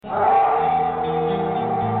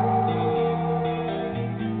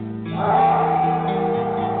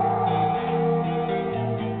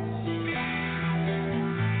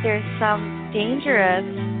some dangerous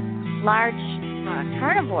large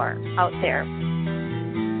carnivore out there.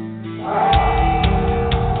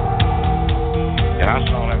 And I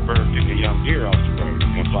saw that bird took a young deer off the road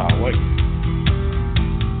and fly away.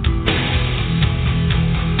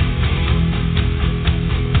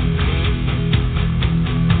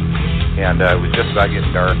 And it was just about getting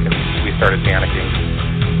dark, and we started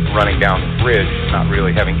panicking, running down this ridge, not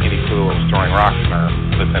really having any clue what was throwing rocks in our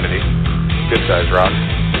vicinity, good-sized rocks.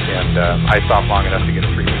 And I stopped long enough to get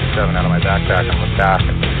a .357 out of my backpack and looked back,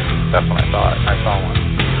 and that's when I saw one.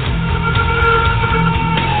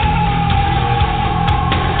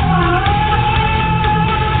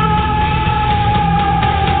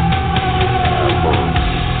 For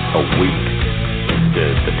a week,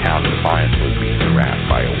 the town of Defiance was being harassed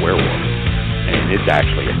by a werewolf, and it's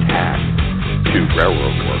actually attacked two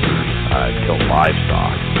railroad workers, killed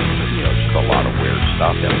livestock. Just a lot of weird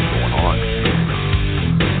stuff that was going on.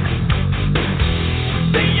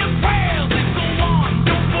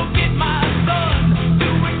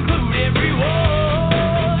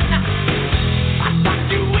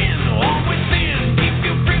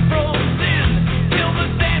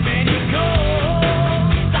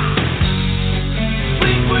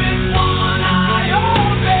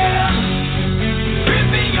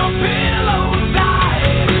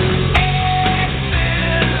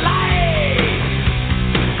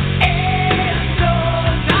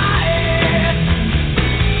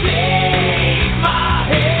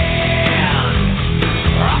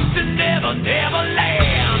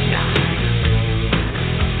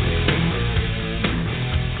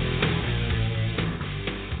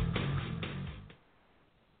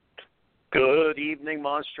 Good evening,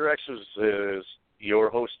 Monster X's. Is your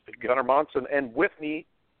host, Gunnar Monson, and with me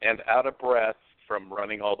and out of breath from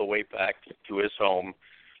running all the way back to his home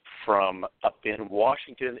from up in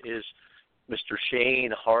Washington is Mr.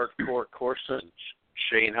 Shane Hardcore Corson.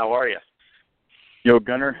 Shane, how are you? Yo,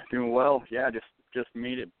 Gunnar, doing well. Yeah, just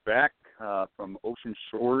made it back from Ocean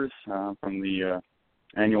Shores from the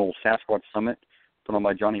annual Sasquatch Summit put on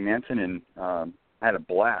by Johnny Manson, and I had a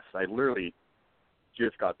blast. I literally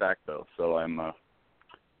just got back, though, so I'm a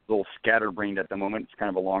little scatterbrained at the moment. It's kind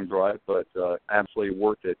of a long drive, but absolutely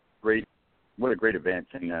worth it. What a great event,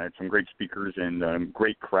 and some great speakers and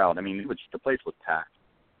great crowd. I mean, the place was packed.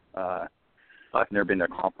 I've never been to a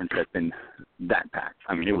conference that's been that packed.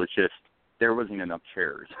 I mean, it was just, there wasn't enough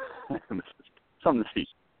chairs. It was just something to see.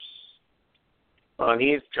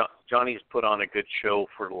 Johnny's put on a good show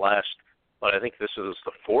for the last, but I think this is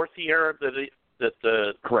the fourth year that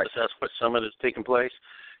the Sasquatch Summit has taken place,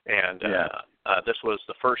 and this was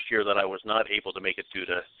the first year that I was not able to make it due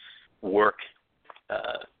to work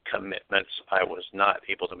commitments. I was not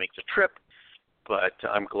able to make the trip, but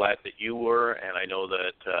I'm glad that you were, and I know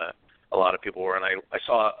that a lot of people were, and I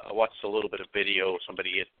watched a little bit of video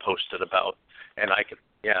somebody had posted about, and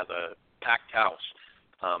the packed house,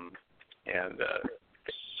 and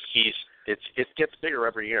it gets bigger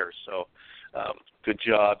every year, so good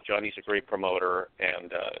job. Johnny's a great promoter,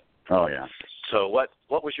 and oh yeah. So what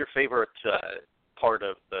was your favorite part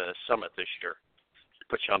of the summit this year?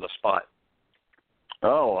 Put you on the spot.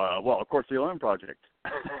 Oh well, of course, the Lindholm project.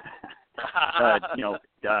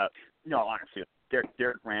 Honestly,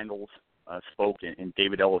 Derek Randall spoke, and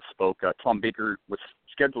David Ellis spoke. Tom Baker was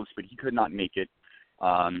scheduled, but he could not make it.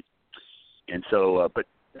 And so, but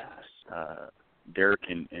Derek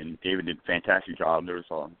and David did a fantastic job. There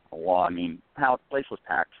was a lot. I mean, the place was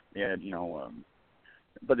packed. They had,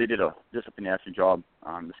 but they did just a fantastic job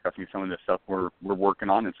discussing some of the stuff we're working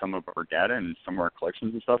on and some of our data and some of our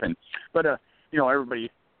collections and stuff. But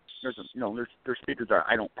everybody, there's speakers that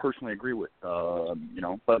I don't personally agree with,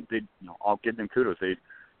 but they, I'll give them kudos.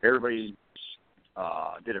 Everybody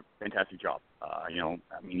did a fantastic job.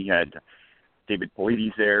 You had David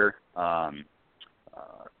Polides there,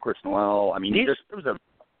 Chris Noel. I mean, there was a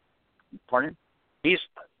pardon?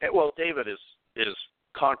 David is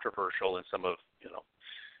controversial in some of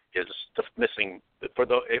his missing.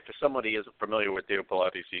 If somebody isn't familiar with David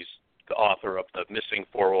Polides, he's the author of the Missing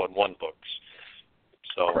 411 books.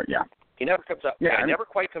 So he never comes out. Yeah, he never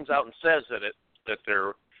quite comes out and says that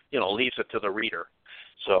they're leaves it to the reader.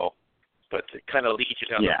 So, but it kind of leads you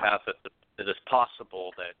down the path that it is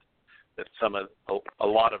possible that a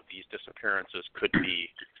lot of these disappearances could be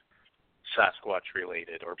Sasquatch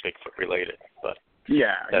related or Bigfoot related. But he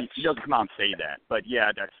doesn't come out and say that. But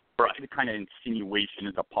that's right. The kind of insinuation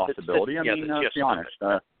is a possibility. Let's be honest.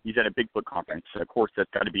 He's at a Bigfoot conference. Of course,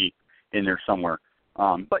 that's got to be in there somewhere.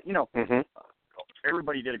 But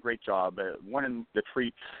everybody did a great job. One of the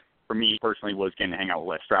treats for me personally was getting to hang out with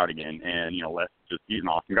Les Stroud again, and Les, he's an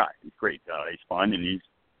awesome guy. He's great. He's fun, and he's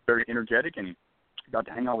very energetic, and got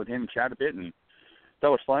to hang out with him and chat a bit, and that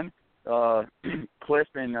was fun. Cliff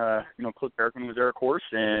and Cliff Berkman was there, of course,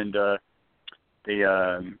 and he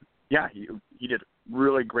did a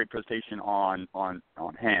really great presentation on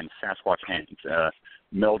hands, Sasquatch hands.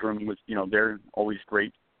 Meldrum was there, always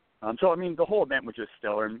great. So I mean, the whole event was just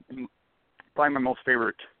stellar, and probably my most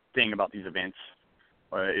favorite thing about these events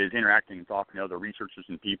is interacting and talking to other researchers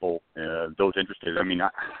and people, those interested. I mean, I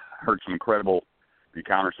heard some incredible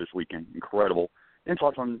encounters this weekend, incredible. And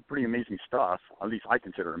saw some pretty amazing stuff, at least I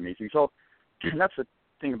consider amazing. So that's the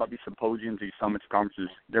thing about these symposiums, these summits, conferences.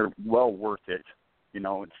 They're well worth it.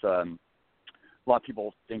 It's a lot of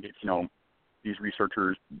people think it's, these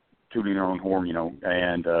researchers tooting their own horn,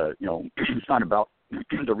 and, it's not about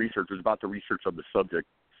the research. It's about the research of the subject.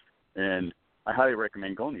 And I highly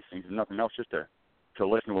recommend going to these things, if nothing else, just to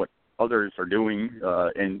listen to what others are doing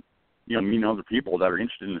and, meeting other people that are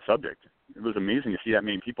interested in the subject. It was amazing to see that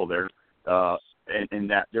many people there. And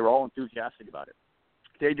that they're all enthusiastic about it.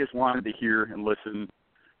 They just wanted to hear and listen,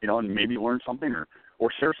 and maybe learn something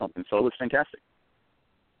or share something. So it was fantastic.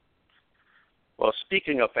 Well,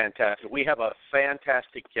 speaking of fantastic, we have a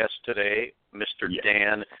fantastic guest today, Mr. Yes.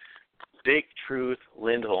 Dan. Big Truth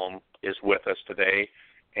Lindholm is with us today,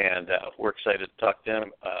 and we're excited to talk to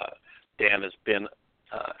him. Dan has been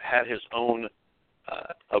had his own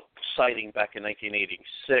sighting back in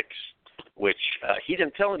 1986, which he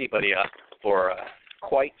didn't tell anybody for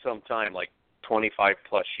quite some time, like 25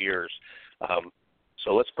 plus years.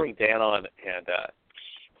 So let's bring Dan on and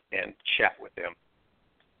chat with him.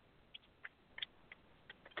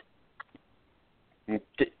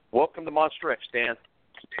 Welcome to Monster X, Dan.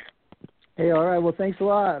 Hey, all right. Well, thanks a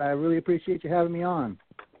lot. I really appreciate you having me on.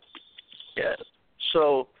 Yeah.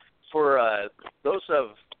 So for those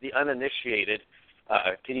of the uninitiated,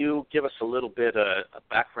 can you give us a little bit a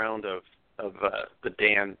background of the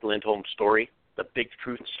Dan Lindholm story, the Big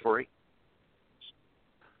Truth story?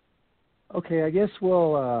 Okay, I guess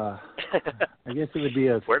I guess it would be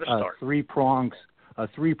a three-pronged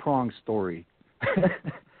story.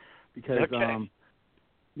 Because okay.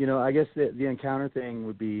 I guess the encounter thing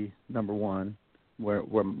would be number one, where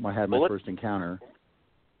I had my first encounter.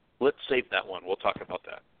 Let's save that one. We'll talk about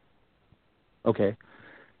that. Okay.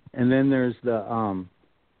 And then there's the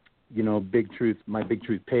Big Truth, my Big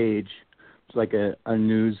Truth page. It's like a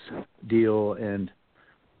news deal, and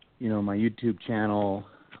my YouTube channel,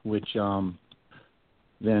 which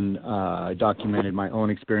then I documented my own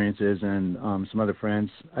experiences and some other friends.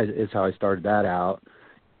 Is how I started that out,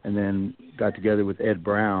 and then got together with Ed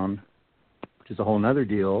Brown, which is a whole other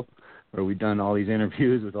deal, where we've done all these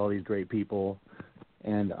interviews with all these great people,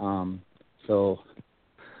 and so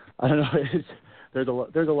I don't know. There's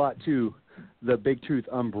a lot to the Big Truth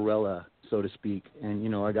umbrella, so to speak, and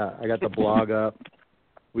I got the blog up.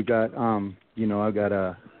 We got I've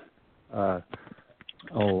got an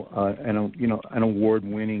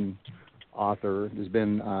award-winning author. There's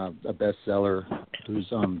been a bestseller who's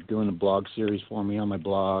doing a blog series for me on my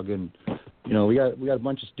blog, and we got a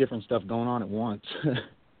bunch of different stuff going on at once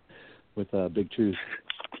with Big Truth.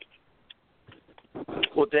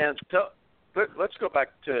 Well, Dan, let's go back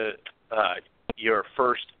to your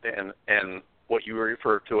first and what you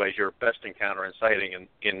refer to as your best encounter and sighting in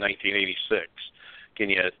 1986. Can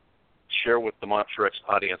you share with the Monster X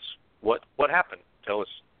audience what happened? Tell us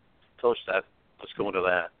that. Let's go into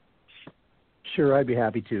that. Sure, I'd be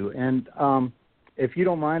happy to. And if you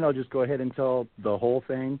don't mind, I'll just go ahead and tell the whole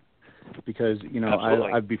thing, because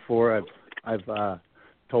I've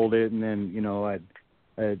told it, and then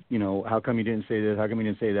how come you didn't say this? How come you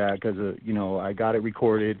didn't say that? Because I got it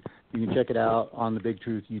recorded. You can check it out on the Big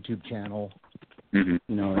Truth YouTube channel. Mm-hmm.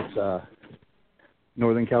 It's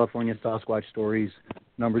Northern California Sasquatch Stories,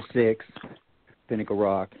 number 6, Pinnacle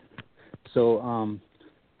Rock. So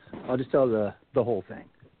I'll just tell the whole thing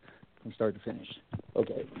from start to finish.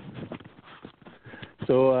 Okay.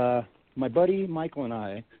 So my buddy Michael and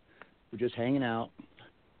I were just hanging out,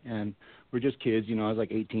 and we're just kids. I was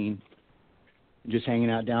like 18, just hanging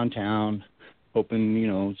out downtown,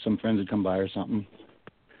 hoping some friends would come by or something.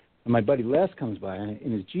 And my buddy Les comes by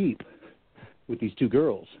in his Jeep with these 2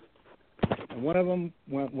 girls. And one of them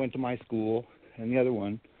went to my school, and the other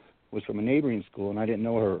one was from a neighboring school, and I didn't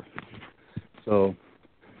know her. So,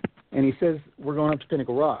 and he says, we're going up to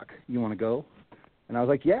Pinnacle Rock. You want to go? And I was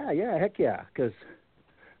like, yeah, heck yeah, because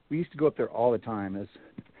we used to go up there all the time.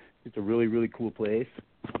 It's a really, really cool place.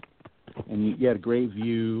 And you had a great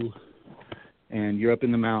view, and you're up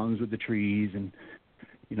in the mountains with the trees, and,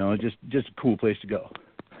 just a cool place to go.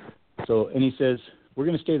 So, and he says, we're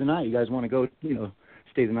going to stay the night. You guys want to go,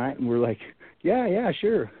 stay the night? And we're like, yeah,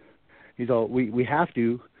 sure. He's all, we have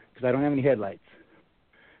to. because I don't have any headlights.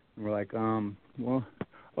 And we're like, well,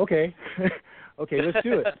 okay, okay, let's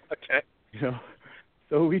do it. Okay. You know,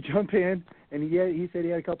 so we jump in, and he said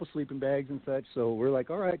he had a couple sleeping bags and such. So we're like,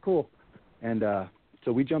 all right, cool. And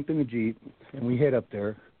so we jump in the Jeep and we head up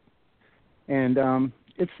there. And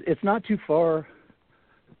it's not too far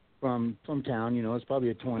from town. You know, it's probably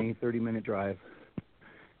a 30-minute drive.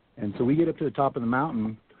 And so we get up to the top of the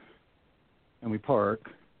mountain, and we park.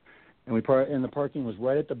 And the parking was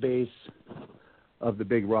right at the base of the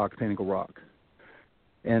big rock, Pinnacle Rock.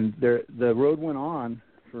 And the road went on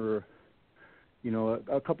for, you know,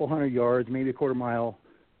 a couple hundred yards, maybe a quarter mile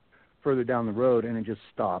further down the road, and it just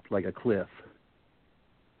stopped like a cliff.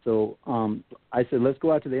 So I said, let's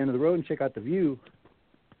go out to the end of the road and check out the view.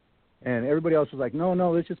 And everybody else was like, no,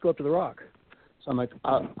 let's just go up to the rock. So I'm like,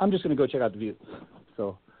 I'm just going to go check out the view.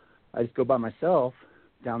 So I just go by myself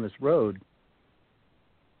down this road,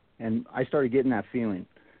 and I started getting that feeling,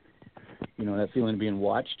 you know, that feeling of being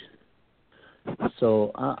watched.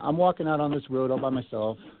 So I'm walking out on this road all by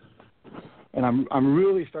myself, and I'm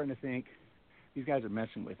really starting to think these guys are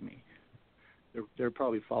messing with me. They're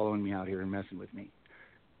probably following me out here and messing with me.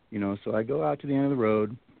 You know, so I go out to the end of the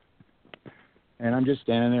road, and I'm just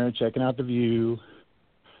standing there checking out the view.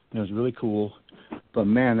 And it was really cool. But,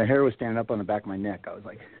 man, the hair was standing up on the back of my neck. I was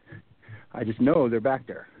like, I just know they're back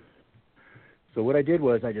there. So what I did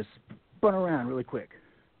was I just spun around really quick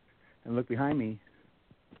and looked behind me.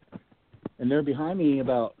 And they're behind me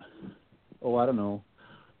about, I don't know,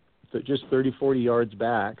 just 30, 40 yards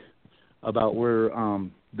back, about where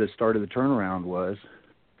the start of the turnaround was.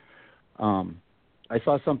 I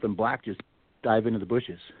saw something black just dive into the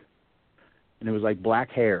bushes. And it was like black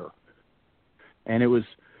hair. And it was,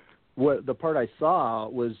 what the part I saw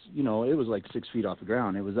was, you know, it was like 6 feet off the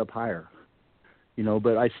ground. It was up higher, you know,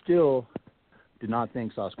 but I still did not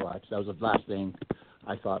think Sasquatch. That was the last thing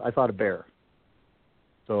I thought. I thought a bear.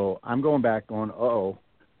 So I'm going back going,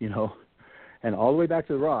 you know, and all the way back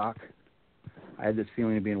to the rock, I had this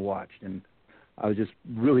feeling of being watched. And I was just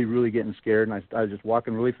really, really getting scared, and I was just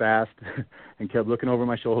walking really fast and kept looking over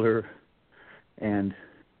my shoulder. And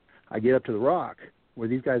I get up to the rock where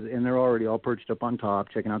these guys, and they're already all perched up on top,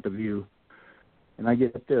 checking out the view. And I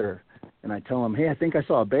get up there, and I tell them, hey, I think I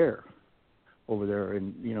saw a bear over there.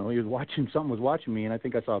 And, you know, something was watching me, and I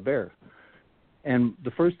think I saw a bear. And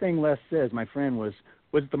the first thing Les says, my friend, was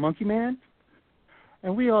it the monkey man?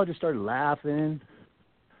 And we all just started laughing.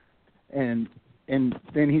 And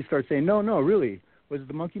then he starts saying, no, really, was it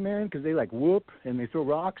the monkey man? Because they, like, whoop, and they throw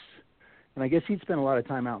rocks. And I guess he'd spent a lot of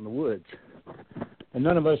time out in the woods. And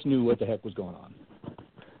none of us knew what the heck was going on.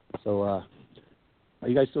 So, are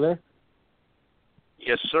you guys still there?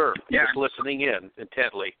 Yes, sir. Yeah. Just listening in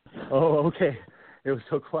intently. Oh, okay. It was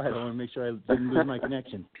so quiet. I want to make sure I didn't lose my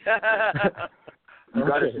connection. You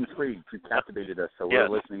got us Okay. intrigued. You captivated us, so Yes.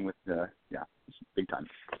 we're listening with, big time.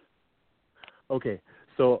 Okay.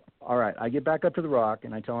 So, all right, I get back up to the rock,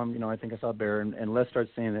 and I tell him, you know, I think I saw a bear, and Les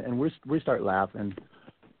starts saying it, and we start laughing,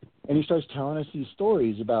 and he starts telling us these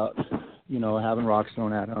stories about, you know, having rocks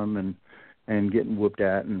thrown at him and getting whooped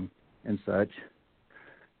at and such.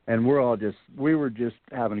 And we were just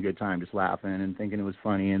having a good time, just laughing and thinking it was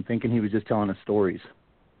funny and thinking he was just telling us stories.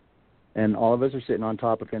 And all of us are sitting on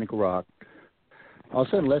top of Pinnacle Rock. All of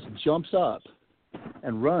a sudden, Les jumps up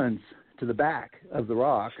and runs to the back of the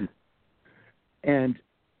rock. And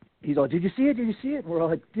he's all, did you see it? Did you see it? And we're all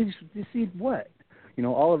like, did you see what? You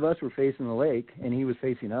know, all of us were facing the lake, and he was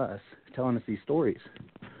facing us, telling us these stories.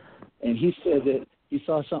 And he said that he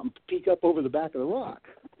saw something peek up over the back of the rock.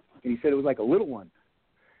 And he said it was like a little one.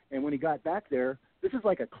 And when he got back there, this is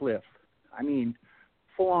like a cliff. I mean,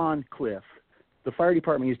 full-on cliff. The fire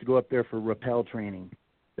department used to go up there for rappel training.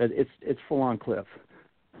 It's full-on cliff.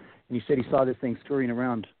 And he said he saw this thing scurrying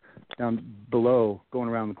around down below, going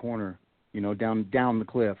around the corner, you know, down the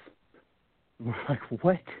cliff. And we're like,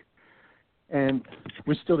 what? And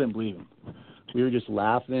we still didn't believe him. We were just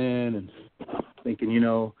laughing and thinking, you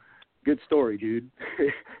know, good story, dude.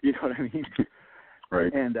 You know what I mean?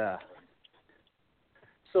 Right. And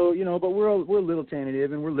so, you know, but we're a little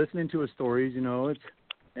tentative, and we're listening to his stories. You know, it's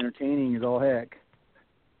entertaining as all heck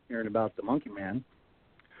hearing about the monkey man.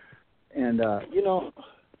 And you know,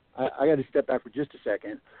 I got to step back for just a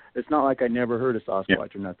second. It's not like I never heard of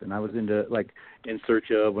Sasquatch or nothing. I was into, like, In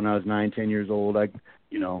Search Of when I was 9, 10 years old.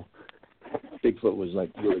 You know, Bigfoot was,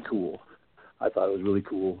 like, really cool. I thought it was really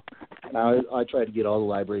cool. And I tried to get all the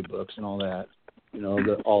library books and all that, you know,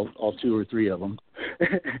 all 2 or 3 of them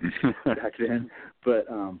back then. But,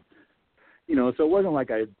 you know, so it wasn't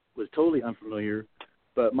like I was totally unfamiliar.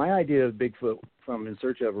 But my idea of Bigfoot from In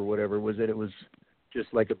Search Of or whatever was that it was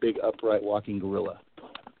just like a big upright walking gorilla.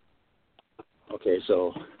 Okay,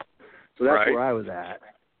 so that's Right. where I was at.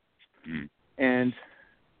 Mm. And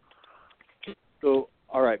so,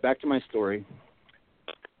 all right, back to my story.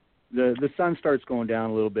 The sun starts going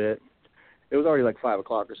down a little bit. It was already like 5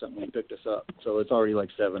 o'clock or something when he picked us up, so it's already like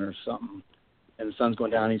 7 or something. And the sun's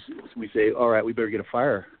going down. We say, all right, we better get a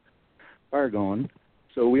fire going.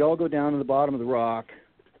 So we all go down to the bottom of the rock,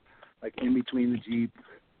 like in between the Jeep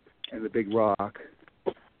and the big rock,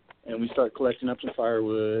 and we start collecting up some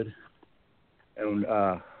firewood. And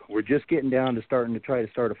we're just getting down to try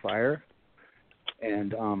to start a fire.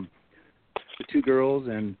 And the two girls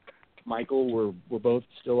and Michael were both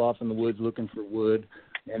still off in the woods looking for wood.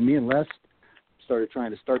 And me and Les started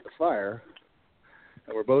trying to start the fire.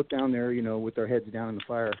 And we're both down there, with our heads down in the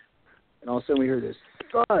fire. And all of a sudden we hear this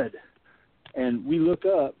thud. And we look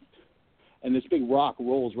up, and this big rock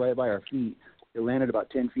rolls right by our feet. It landed about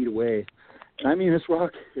 10 feet away. And I mean, this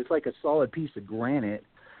rock is like a solid piece of granite.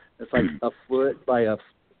 It's like a foot by a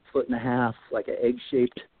foot and a half, like an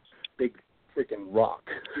egg-shaped big freaking rock.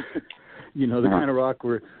 The kind of rock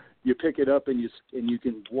where you pick it up and you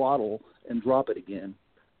can waddle and drop it again.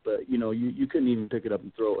 But, you couldn't even pick it up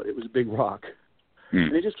and throw it. It was a big rock.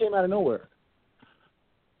 And it just came out of nowhere.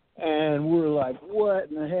 And we were like, what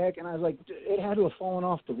in the heck? And I was like, it had to have fallen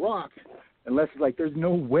off the rock. And Les is like, there's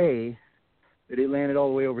no way that it landed all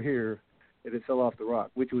the way over here if it fell off the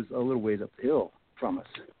rock, which was a little ways up the hill from us.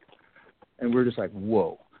 And we're just like,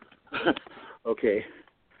 whoa. Okay.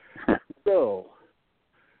 So,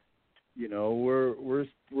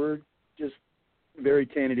 we're just very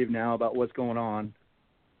tentative now about what's going on.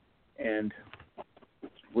 And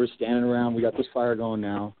we're standing around. We got this fire going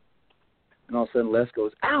now. And all of a sudden, Les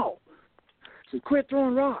goes, ow! He said, quit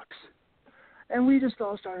throwing rocks. And we just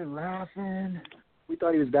all started laughing. We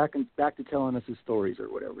thought he was back to telling us his stories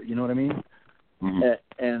or whatever. You know what I mean? Mm-hmm.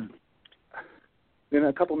 And then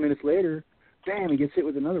a couple minutes later, bam, he gets hit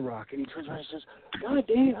with another rock. And he turns around and says, God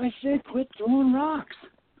dang it, I said quit throwing rocks.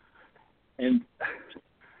 And,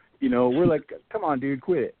 we're like, come on, dude,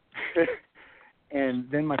 quit it. And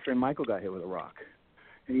then my friend Michael got hit with a rock.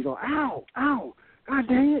 And he's all, ow, God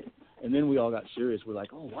dang it. And then we all got serious. We're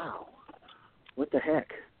like, oh, wow, what the heck?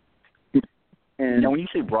 And now, when you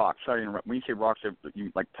say rocks, sorry to interrupt. When you say rocks,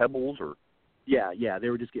 you like pebbles or? Yeah, they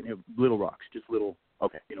were just getting little rocks, just little,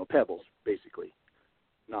 okay, pebbles, basically.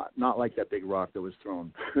 Not like that big rock that was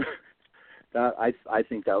thrown. I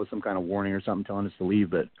think that was some kind of warning or something telling us to leave.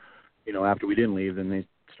 But, after we didn't leave, then they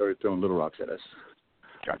started throwing little rocks at us.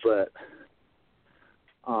 Gotcha. But,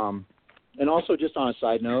 and also just on a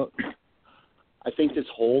side note, I think this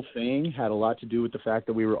whole thing had a lot to do with the fact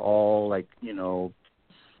that we were all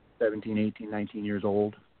 17, 18, 19 years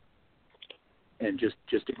old, and just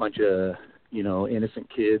a bunch of, innocent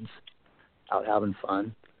kids out having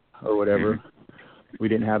fun or whatever. Mm-hmm. We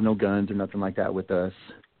didn't have no guns or nothing like that with us.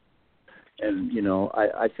 And,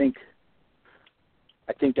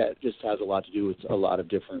 I think that just has a lot to do with a lot of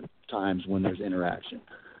different times when there's interaction.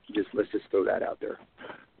 Let's just throw that out there.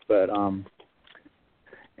 But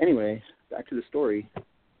anyway, back to the story.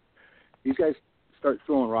 These guys start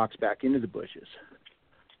throwing rocks back into the bushes,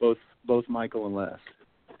 both Michael and Les.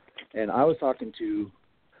 And I was talking to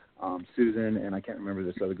Susan, and I can't remember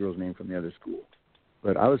this other girl's name from the other school.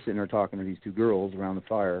 But I was sitting there talking to these two girls around the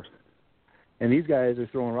fire, and these guys are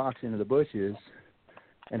throwing rocks into the bushes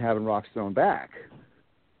and having rocks thrown back.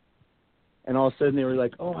 And all of a sudden they were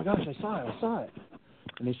like, oh, my gosh, I saw it.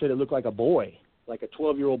 And they said it looked like a boy, like a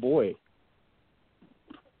 12-year-old boy.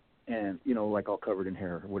 And, like all covered in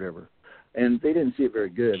hair or whatever. And they didn't see it very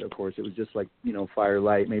good, of course. It was just like,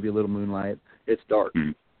 firelight, maybe a little moonlight. It's dark,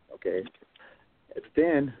 okay? But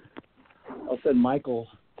then, all of a sudden, Michael,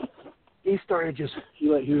 he started he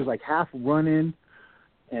was like half running,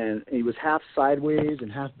 and he was half sideways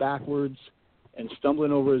and half backwards and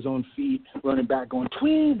stumbling over his own feet, running back, going,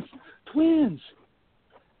 twins!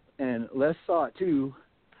 And Les saw it, too.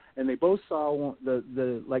 And they both saw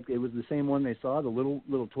the like it was the same one they saw, the little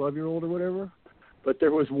 12-year-old or whatever. But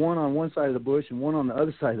there was one on one side of the bush and one on the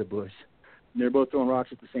other side of the bush. And they're both throwing rocks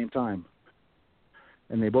at the same time.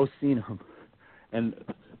 And they both seen them. And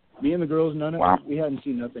me and the girls, we hadn't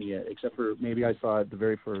seen nothing yet, except for maybe I saw it the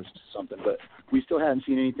very first something. But we still hadn't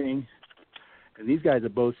seen anything. And these guys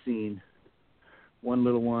have both seen one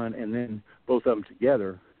little one and then both of them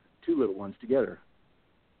together, two little ones together.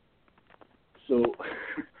 So...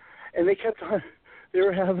 And they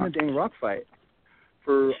were having a dang rock fight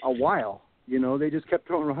for a while. They just kept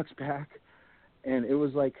throwing rocks back, and it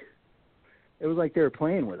was like they were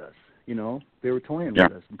playing with us. They were toying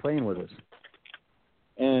with us and playing with us.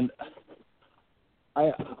 And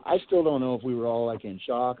I still don't know if we were all like in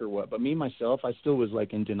shock or what, but me myself, I still was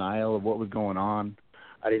like in denial of what was going on.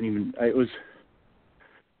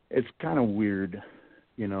 It's kind of weird,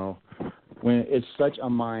 you know, when it's such a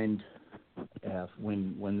mind F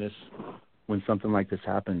when something like this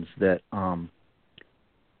happens that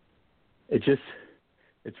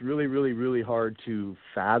it's really, really, really hard to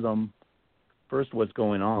fathom first what's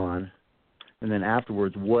going on, and then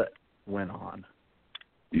afterwards what went on.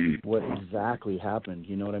 What exactly happened,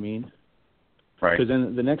 you know what I mean? Right. Because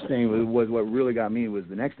then the next thing was what really got me was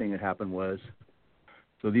the next thing that happened was,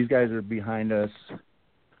 so these guys are behind us,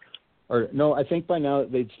 or no, I think by now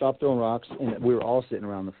they'd stopped throwing rocks, and we were all sitting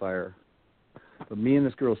around the fire. But me and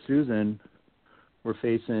this girl, Susan, were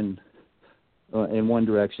facing in one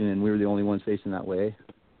direction, and we were the only ones facing that way.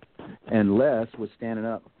 And Les was standing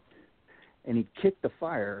up, and he kicked the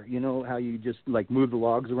fire. You know how you just, like, move the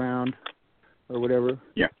logs around or whatever?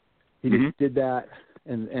 Yeah. He just did that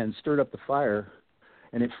and stirred up the fire,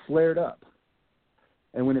 and it flared up.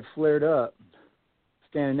 And when it flared up,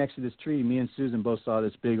 standing next to this tree, me and Susan both saw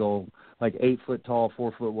this big old, like 8-foot tall,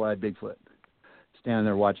 4-foot wide Bigfoot standing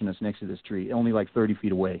there watching us next to this tree, only like 30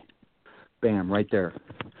 feet away. Bam, right there.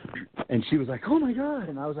 And she was like, "Oh my God!"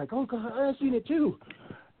 And I was like, "Oh God, I've seen it too."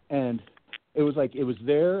 And it was like it was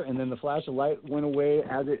there, and then the flash of light went away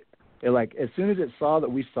as as soon as it saw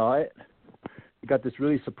that we saw it, he got this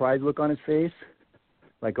really surprised look on his face,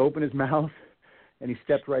 like opened his mouth, and he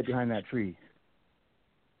stepped right behind that tree.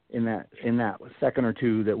 In that second or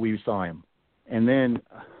two that we saw him, and then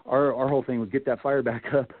our whole thing was get that fire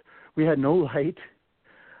back up. We had no light.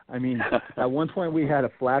 I mean, at one point we had a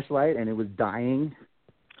flashlight and it was dying,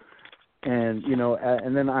 and you know,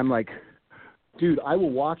 and then I'm like, dude, I will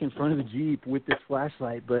walk in front of the Jeep with this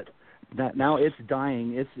flashlight, but that now it's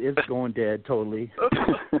dying. It's going dead totally.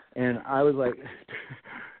 And I was like,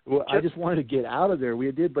 well, I just wanted to get out of there.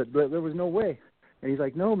 We did, but there was no way. And he's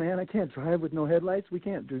like, "No, man, I can't drive with no headlights. We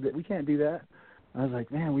can't do that. We can't do that." I was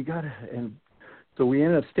like, "Man, we got to." And so we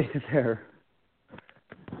ended up staying there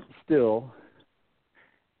still.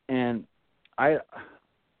 And I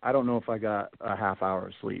don't know if I got a half hour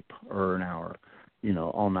of sleep or an hour, you know,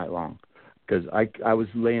 all night long. Because I was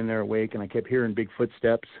laying there awake and I kept hearing big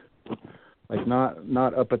footsteps, like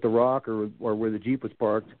not up at the rock or where the Jeep was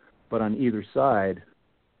parked, but on either side,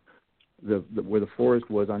 where the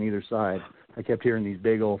forest was on either side. I kept hearing these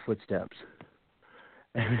big old footsteps,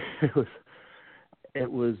 and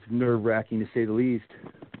it was nerve-wracking to say the least.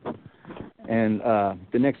 And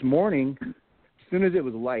the next morning, as soon as it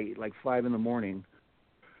was light, like 5 a.m,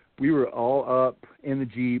 we were all up in the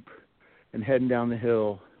Jeep and heading down the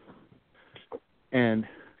hill. And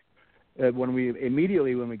when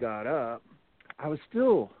we got up, I was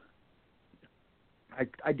still,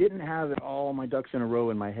 I didn't have all my ducks in a row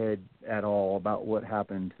in my head at all about what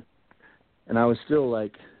happened. And I was still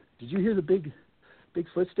like, "Did you hear the big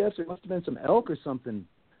footsteps? There must have been some elk or something,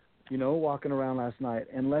 you know, walking around last night."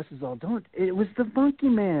 And Les is all, "It was the Monkey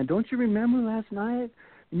Man. Don't you remember last night?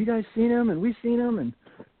 And you guys seen him and we seen him." And,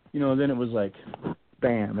 you know, then it was like,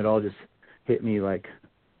 bam, it all just hit me like,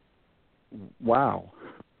 wow.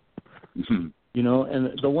 You know,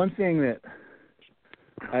 and the one thing that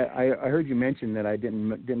I heard you mention that I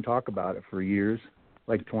didn't talk about it for years,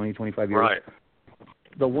 like 20, 25 years. Right.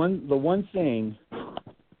 The one thing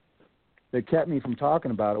that kept me from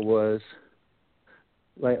talking about it was,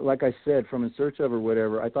 like I said, from In Search of or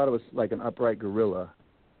whatever, I thought it was like an upright gorilla.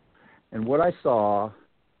 And what I saw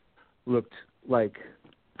looked like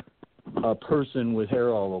a person with hair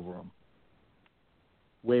all over him,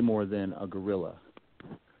 way more than a gorilla.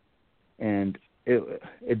 And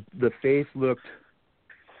the face looked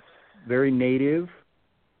very native.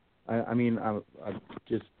 I mean, I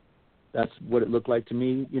just, that's what it looked like to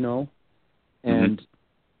me, you know. And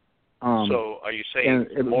so are you saying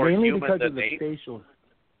more mainly human because than of the ape? facial?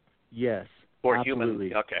 Yes, More absolutely.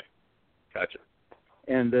 human. Okay, gotcha.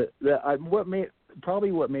 And what made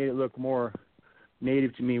it look more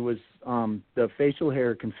native to me was the facial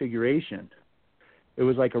hair configuration. It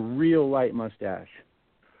was like a real light mustache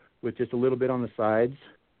with just a little bit on the sides,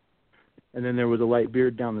 and then there was a light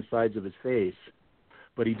beard down the sides of his face.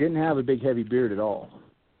 But he didn't have a big heavy beard at all,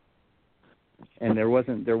 and there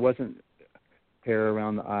wasn't hair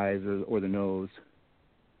around the eyes or the nose.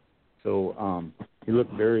 So he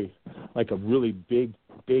looked very like a really big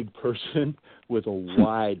person with a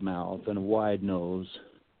wide mouth and a wide nose,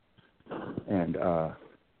 and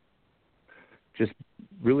just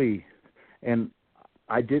really. And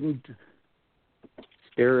I didn't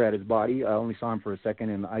stare at his body. I only saw him for a second,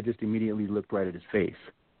 and I just immediately looked right at his face.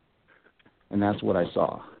 And that's what I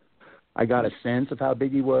saw. I got a sense of how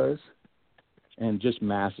big he was, and just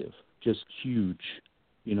massive, just huge,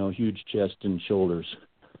 huge chest and shoulders.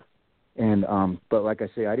 And but like I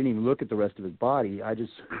say, I didn't even look at the rest of his body. I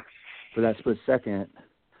just, for that split second,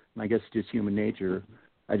 and I guess just human nature,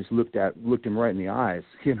 I just looked him right in the eyes.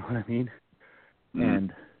 You know what I mean? Mm-hmm.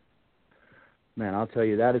 And man, I'll tell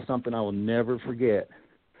you, that is something I will never forget.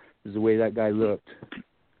 Is the way that guy looked,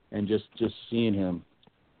 and just seeing him.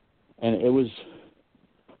 And it was,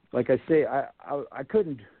 like I say, I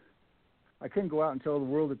couldn't go out and tell the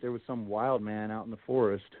world that there was some wild man out in the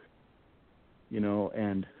forest,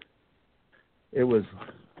 and it was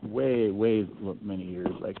way many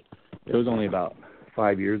years. Like, it was only about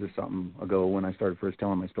 5 years or something ago when I started first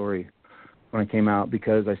telling my story, when I came out,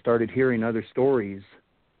 because I started hearing other stories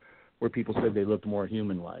where people said they looked more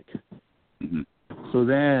human-like. Mm-hmm. So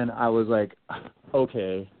then I was like,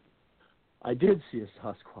 okay, I did see a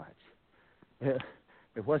Sasquatch.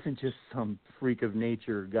 It wasn't just some freak of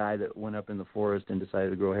nature guy that went up in the forest and decided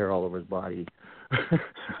to grow hair all over his body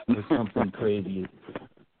or something crazy.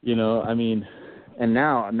 I mean, and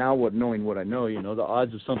now knowing what I know, the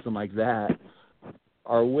odds of something like that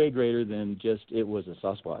are way greater than just it was a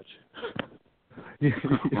Sasquatch. You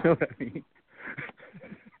know what I mean?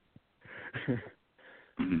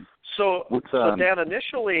 So Dan,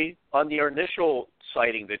 initially, on your initial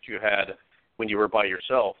sighting that you had when you were by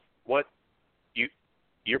yourself,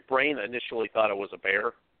 your brain initially thought it was a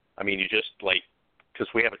bear? I mean, you just, because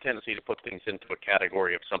we have a tendency to put things into a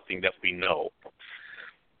category of something that we know.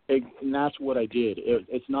 And that's what I did.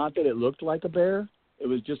 It's not that it looked like a bear. It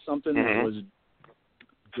was just something that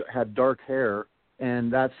had dark hair,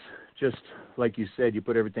 and that's just, like you said, you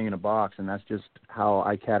put everything in a box, and that's just how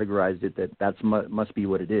I categorized it, that must be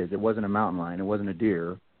what it is. It wasn't a mountain lion. It wasn't a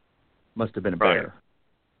deer. Must have been a bear. Right.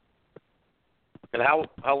 And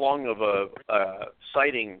how long of a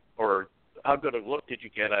sighting, or how good a look did you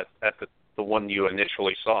get at the one you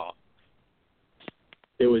initially saw?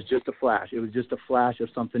 It was just a flash. It was just a flash of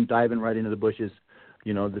something diving right into the bushes.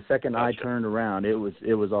 The second I turned around, it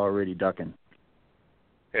was already ducking.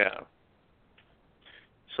 Yeah.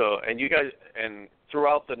 So, and you guys, and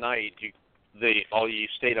throughout the night, you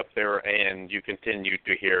stayed up there and you continued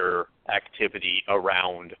to hear activity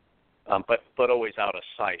around, but always out of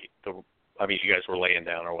sight. You guys were laying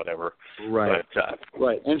down or whatever. Right. But,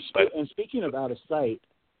 right. And speaking of out of sight,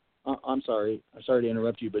 I'm sorry to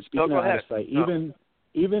interrupt you, but speaking of out of sight, even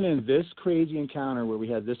in this crazy encounter where we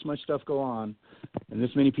had this much stuff go on and this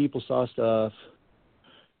many people saw stuff,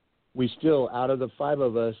 we still, out of the 5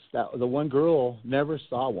 of us, the one girl never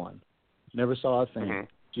saw a thing. Mm-hmm.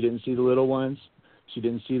 She didn't see the little ones. She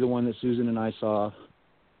didn't see the one that Susan and I saw.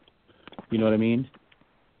 You know what I mean?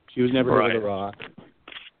 She was never hit with a rock.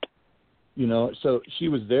 So she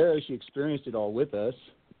was there. She experienced it all with us.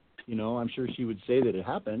 I'm sure she would say that it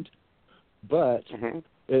happened. But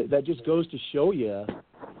that just goes to show you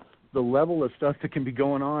the level of stuff that can be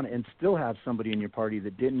going on and still have somebody in your party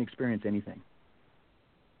that didn't experience anything.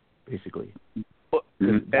 Basically,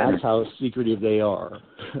 that's how secretive they are.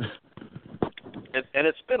 and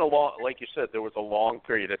it's been a long, like you said, there was a long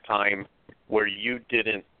period of time where you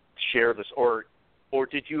didn't share this, or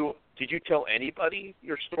did you tell anybody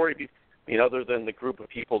your story? Other than the group of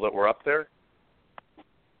people that were up there.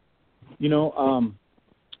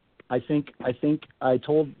 I think I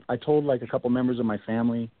told like a couple members of my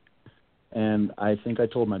family, and I think I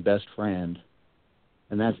told my best friend,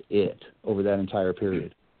 and that's it over that entire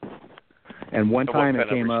period. And one time it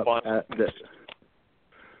came up at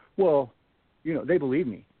they believe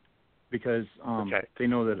me because they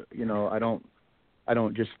know that I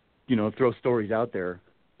don't just throw stories out there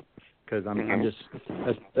because I'm just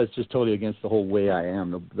that's just totally against the whole way I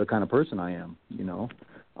am, the kind of person I am.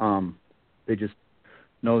 They just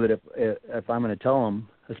know that if I'm going to tell them,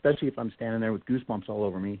 especially if I'm standing there with goosebumps all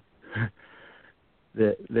over me,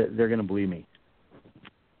 that they're going to believe me.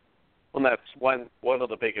 Well, that's one of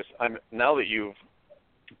the biggest. Now that you've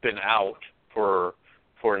been out for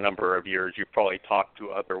a number of years, you've probably talked to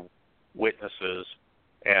other witnesses,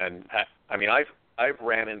 and I've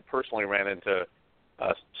personally ran into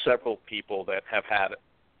several people that have had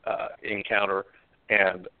encounter,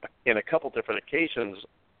 and in a couple different occasions,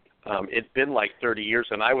 it's been like 30 years,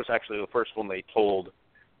 and I was actually the first one they told,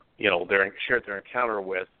 shared their encounter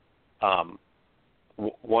with.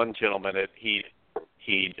 One gentleman, he'd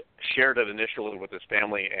shared it initially with his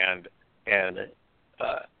family, and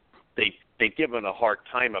they'd given a hard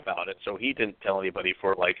time about it, so he didn't tell anybody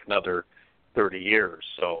for like another 30 years.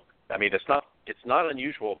 So it's not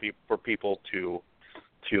unusual for people to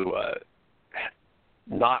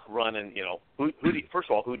not run and first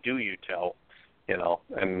of all, who do you tell,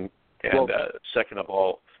 and second of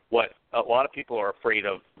all, what a lot of people are afraid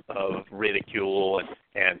of ridicule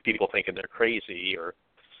and people thinking they're crazy or.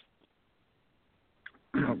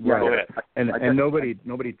 Right. Go ahead. And nobody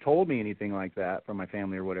told me anything like that from my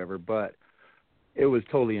family or whatever, but it was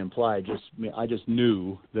totally implied. I just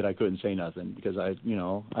knew that I couldn't say nothing because I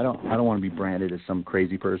don't want to be branded as some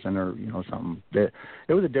crazy person or something.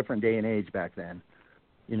 It was a different day and age back then.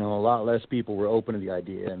 A lot less people were open to the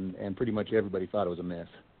idea, and pretty much everybody thought it was a myth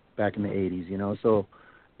back in the 80s. So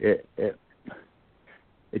it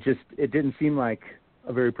didn't seem like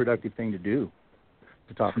a very productive thing to do,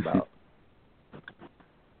 to talk about.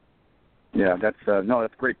 Yeah, that's a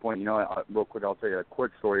great point. Real quick, I'll tell you a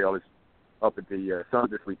quick story. I was up at the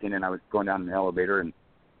Summit this weekend, and I was going down in the elevator and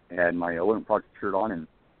had my Olympic Project shirt on, and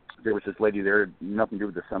there was this lady there, nothing to do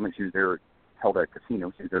with the Summit. She was there, held at a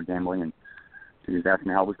casino. She was there gambling, and she was asking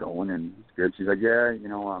me how it was going, and it's good. She's like, yeah,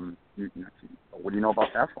 what do you know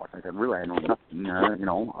about Sasquatch? I said, really, I know nothing,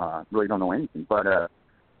 really don't know anything. But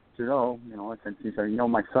she said, she said,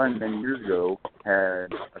 my son many years ago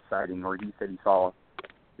had a sighting, or he said he saw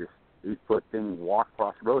this 8-foot thing walk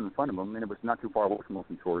across the road in front of him, and it was not too far away from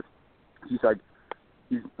Ocean Shores. She said,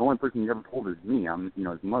 he's the only person he ever told is me. I'm,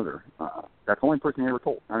 his mother. That's the only person he ever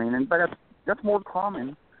told. I mean, but that's more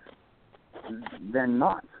common than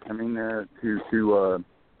not. I mean, to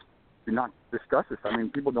not discuss this. I mean,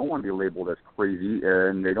 people don't want to be labeled as crazy,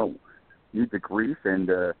 and they don't need the grief, and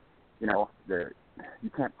you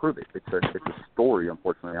can't prove it. It's a story,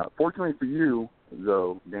 unfortunately. Fortunately for you,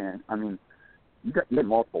 though, Dan, I mean, you get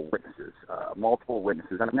multiple witnesses. I mean,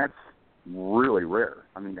 that's really rare.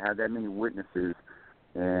 I mean, to have that many witnesses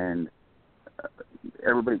and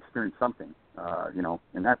everybody experienced something,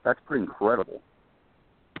 and that's pretty incredible.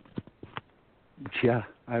 Yeah,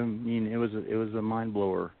 I mean, it was a mind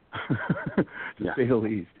blower, to say the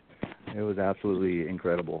least. It was absolutely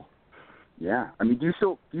incredible. Yeah, I mean, are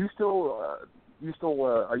you still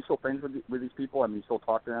friends with these people? I mean, you still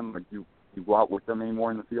talk to them? Or do you go out with them anymore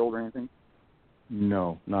in the field or anything?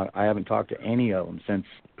 No, not. I haven't talked to any of them since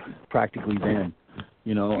practically then.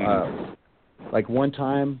 Like one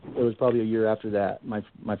time, it was probably a year after that. My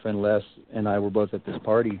friend Les and I were both at this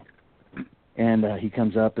party. And he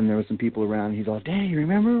comes up, and there were some people around. And he's all, "Dang, you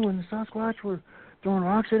remember when the Sasquatch were throwing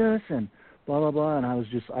rocks at us?" And blah blah blah. And I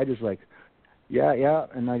just like, yeah.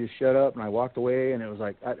 And I just shut up and I walked away. And it was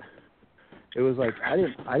like, I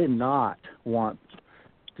did not want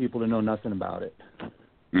people to know nothing about it.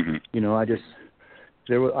 Mm-hmm.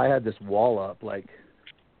 I had this wall up, like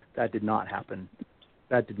that did not happen.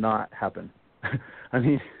 I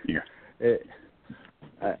mean, yeah.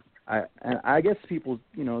 I guess people,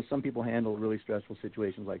 some people handle really stressful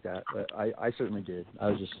situations like that, but I certainly did.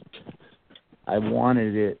 I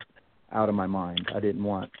wanted it out of my mind. I didn't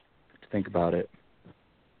want to think about it.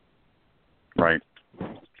 Right.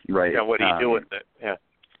 Yeah, what do you do with it? Yeah.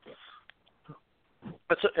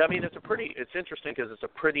 It's interesting because it's a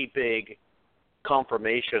pretty big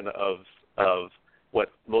confirmation of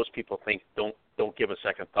what most people think don't give a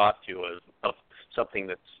second thought to of something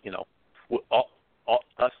that's,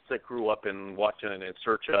 us that grew up in watching and in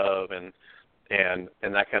search of and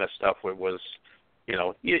that kind of stuff. It was,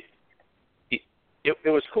 it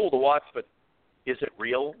was cool to watch, but is it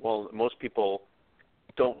real? Well, most people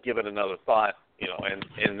don't give it another thought, and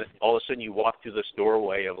all of a sudden you walk through this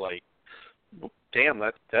doorway of like, damn,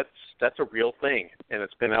 that's a real thing, and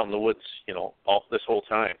it's been out in the woods, all this whole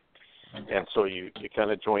time, and so you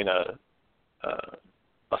kind of join a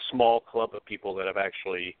small club of people that have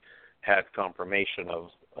actually had confirmation of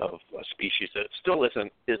a species that still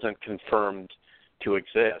isn't confirmed to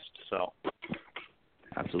exist. So,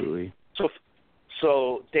 absolutely.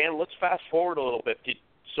 So Dan, let's fast forward a little bit.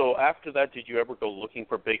 So after that, did you ever go looking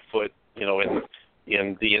for Bigfoot?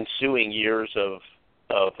 In the ensuing years of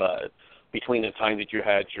between the time that you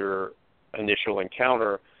had your initial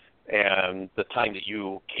encounter and the time that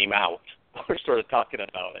you came out or started talking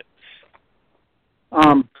about it.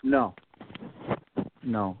 No.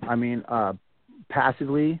 I mean,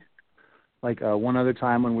 passively, like one other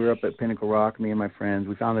time when we were up at Pinnacle Rock, me and my friends,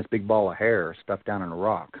 we found this big ball of hair stuffed down in a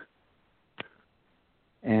rock.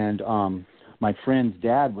 And my friend's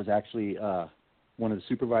dad was actually one of the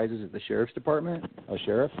supervisors at the sheriff's department, a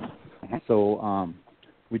sheriff. So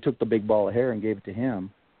we took the big ball of hair and gave it to him.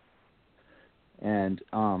 And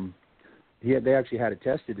they actually had it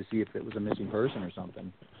tested to see if it was a missing person or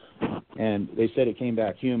something. And they said it came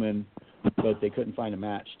back human, but they couldn't find a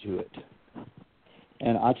match to it.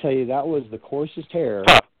 And I'll tell you, that was the coarsest hair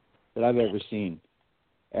that I've ever seen,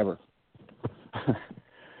 ever.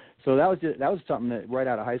 So that was something that right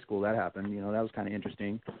out of high school that happened. That was kind of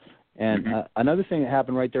interesting. And another thing that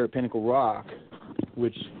happened right there at Pinnacle Rock,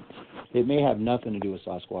 which It may have nothing to do with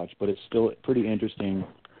Sasquatch, but it's still pretty interesting.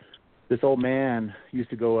 This old man used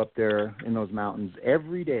to go up there in those mountains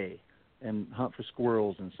every day and hunt for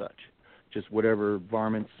squirrels and such, just whatever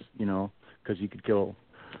varmints, because he could kill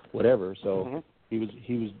whatever. So he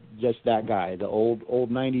was just that guy, the old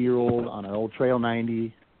 90-year-old on an old Trail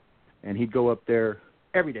 90, and he'd go up there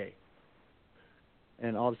every day.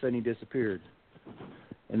 And all of a sudden he disappeared.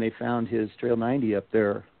 And they found his Trail 90 up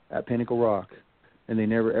there at Pinnacle Rock, and they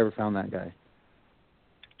never ever found that guy.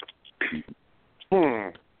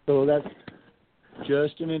 So that's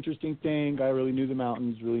just an interesting thing. Guy really knew the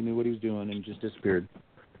mountains, really knew what he was doing, and just disappeared.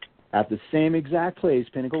 At the same exact place,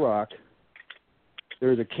 Pinnacle Rock,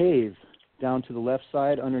 there's a cave down to the left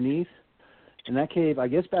side underneath. And that cave, I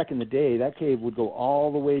guess back in the day, that cave would go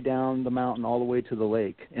all the way down the mountain, all the way to the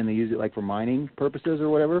lake, and they use it like for mining purposes or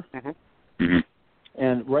whatever.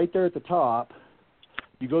 And right there at the top,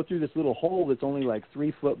 you go through this little hole that's only like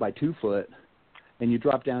 3 foot by 2 foot, and you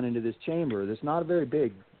drop down into this chamber. That's not a very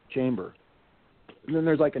big chamber. And then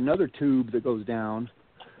there's like another tube that goes down,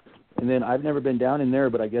 and then I've never been down in there,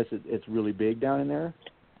 but I guess it's really big down in there.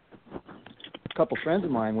 A couple friends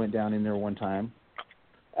of mine went down in there one time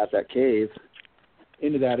at that cave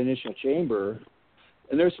into that initial chamber,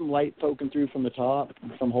 and there's some light poking through from the top,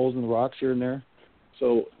 some holes in the rocks here and there.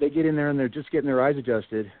 So they get in there, and they're just getting their eyes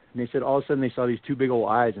adjusted, and they said all of a sudden they saw these 2 big old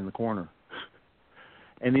eyes in the corner.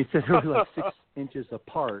 And they said they were like 6 inches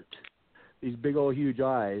apart, these big old huge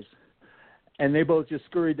eyes. And they both just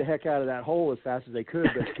scurried the heck out of that hole as fast as they could.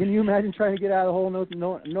 But can you imagine trying to get out of the hole?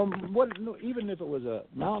 No, even if it was a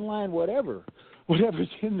mountain lion, whatever's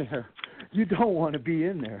in there, you don't want to be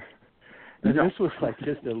in there. And this was like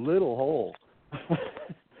just a little hole.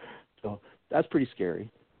 So that's pretty scary.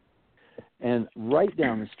 And right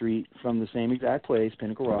down the street from the same exact place,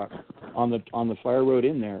 Pinnacle Rock, on the fire road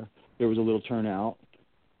in there was a little turnout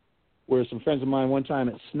where some friends of mine, one time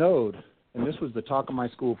it snowed, and this was the talk of my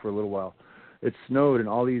school for a little while. It snowed, and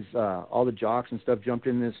all the jocks and stuff jumped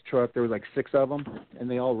in this truck. There was like 6 of them, and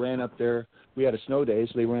they all ran up there. We had a snow day,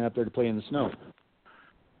 so they ran up there to play in the snow.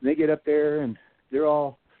 And they get up there, and they're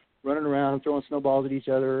all running around, throwing snowballs at each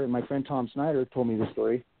other. And my friend Tom Snyder told me this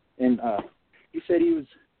story, and he said he was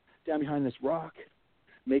down behind this rock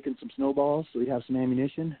making some snowballs so he'd have some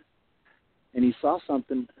ammunition, and he saw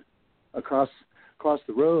something across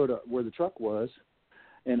the road where the truck was,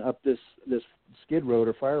 and up this skid road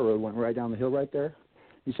or fire road went right down the hill right there.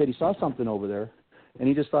 He said he saw something over there, and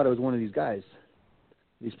he just thought it was one of these guys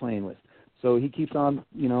he's playing with. So he keeps on,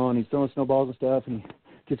 and he's throwing snowballs and stuff, and he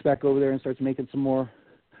gets back over there and starts making some more,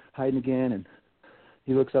 hiding again, and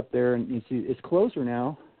he looks up there, and you see it's closer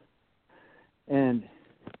now, and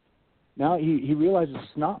now he realizes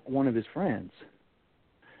it's not one of his friends.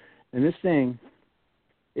 And this thing,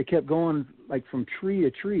 it kept going like from tree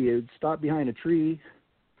to tree. It would stop behind a tree,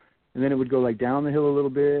 and then it would go like down the hill a little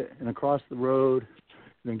bit and across the road,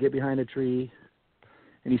 and then get behind a tree.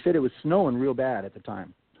 And he said it was snowing real bad at the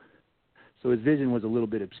time, so his vision was a little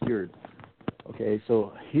bit obscured. Okay,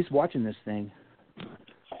 so he's watching this thing,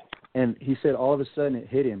 and he said all of a sudden it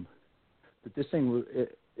hit him that this thing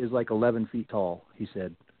is like 11 feet tall, he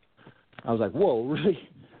said. I was like, whoa, really?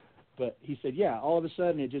 But he said, yeah, all of a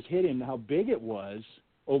sudden it just hit him how big it was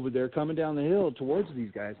over there coming down the hill towards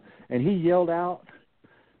these guys. And he yelled out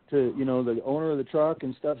to, the owner of the truck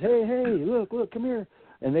and stuff, hey, look, come here.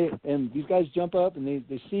 And these guys jump up, and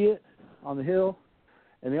they see it on the hill,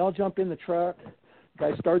 and they all jump in the truck.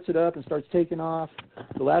 The guy starts it up and starts taking off.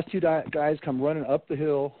 The last 2 guys come running up the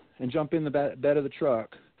hill and jump in the bed of the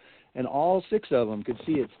truck. And all 6 of them could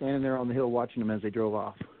see it standing there on the hill watching them as they drove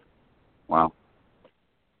off. Wow.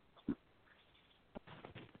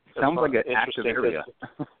 Sounds like an active area.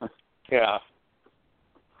 Yeah.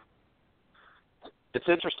 It's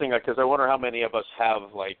interesting because I wonder how many of us have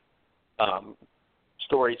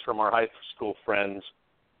stories from our high school friends.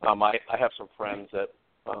 I have some friends that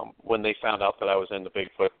when they found out that I was into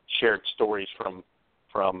Bigfoot, shared stories from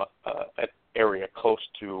an area close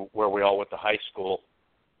to where we all went to high school.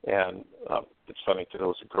 And it's funny because there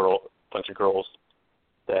was a bunch of girls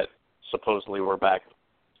that supposedly were back,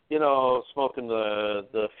 smoking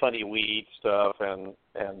the funny weed stuff and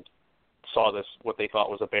saw this, what they thought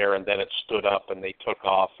was a bear, and then it stood up and they took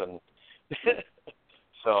off. And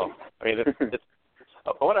so, I mean, it's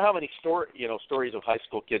I wonder how many stories of high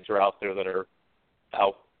school kids are out there that are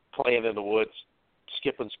out playing in the woods,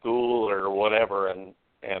 skipping school or whatever, and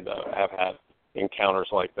have had encounters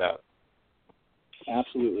like that.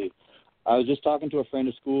 Absolutely. I was just talking to a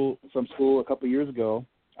friend from school a couple of years ago.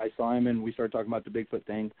 I saw him, and we started talking about the Bigfoot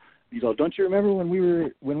thing. He's all, don't you remember when we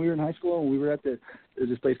were in high school and we were at there's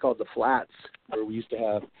this place called the Flats where we used to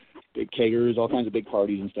have big keggers, all kinds of big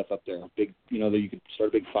parties and stuff up there. Big, you know, that you could start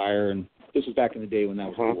a big fire, and this was back in the day when that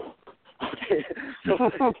was cool. So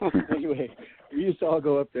anyway, we used to all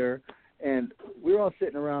go up there, and we were all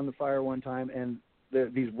sitting around the fire one time, and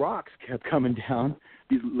these rocks kept coming down,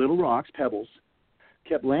 these little rocks, pebbles,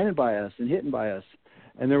 kept landing by us and hitting by us.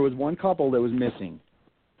 And there was one couple that was missing,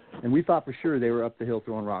 and we thought for sure they were up the hill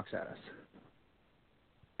throwing rocks at us.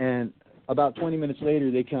 And about 20 minutes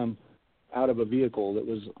later, they come out of a vehicle that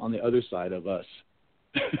was on the other side of us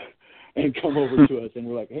and come over to us, and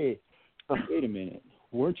we're like, hey, wait a minute.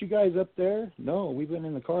 Weren't you guys up there? No, we've been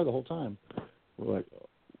in the car the whole time. We're like,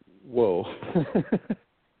 whoa.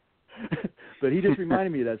 But he just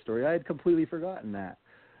reminded me of that story. I had completely forgotten that.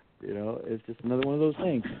 You know, it's just another one of those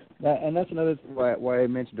things. And that's another why I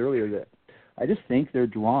mentioned earlier that I just think they're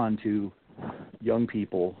drawn to young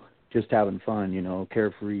people just having fun, you know,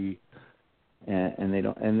 carefree, and they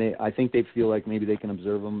don't. And I think they feel like maybe they can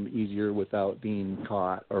observe them easier without being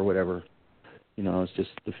caught or whatever. You know, it's just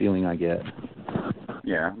the feeling I get.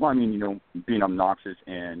 Yeah, well, I mean, you know, being obnoxious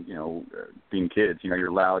and, you know, being kids, you know,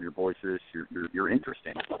 you're loud, you're boisterous, you're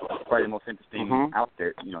interesting. Probably the most interesting thing out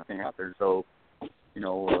there. So, you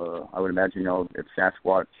know, I would imagine, you know, if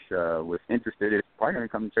Sasquatch was interested, it's probably going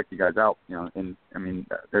to come and check you guys out. You know, and I mean,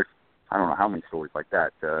 there's I don't know how many stories like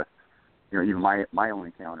that. You know, even my own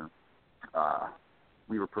encounter,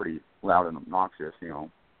 we were pretty loud and obnoxious. You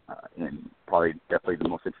know, and probably definitely the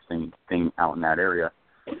most interesting thing out in that area.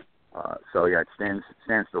 So yeah, it stands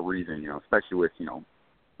to reason, you know, especially with, you know,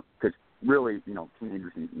 because really, you know,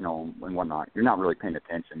 teenagers, you know, and whatnot, you're not really paying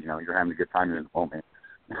attention. You know, you're having a good time in the moment.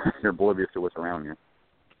 You're oblivious to what's around you.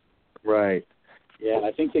 Right. Yeah,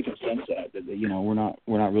 I think they can sense that you know, we're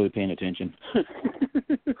not really paying attention.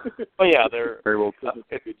 Oh yeah, they're very well. It's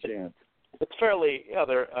a good chance. It's fairly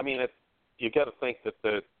I mean, you got to think that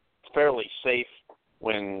it's fairly safe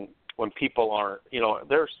when people aren't, you know,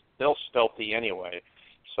 they'll stealthy anyway.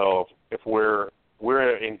 So if we're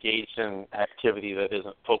engaged in activity that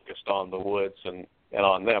isn't focused on the woods and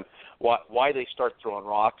on them, why they start throwing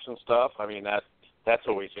rocks and stuff, I mean, that's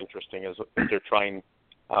always interesting, is they're trying,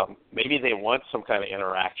 maybe they want some kind of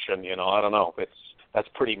interaction, you know, I don't know. That's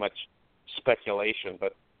pretty much speculation,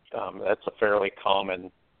 but that's a fairly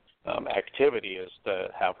common activity, is to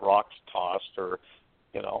have rocks tossed, or,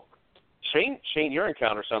 you know. Shane, your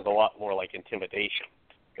encounter sounds a lot more like intimidation.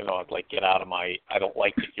 You know, like, get out of my, I don't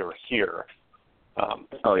like that you're here.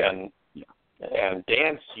 And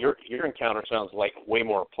Dan's, your encounter sounds like way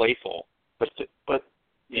more playful. But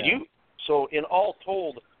did you, so in all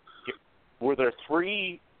told, were there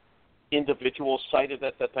 3 individuals cited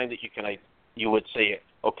at that time that you would say,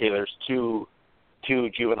 okay, there's two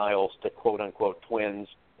juveniles to quote unquote twins,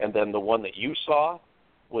 and then the one that you saw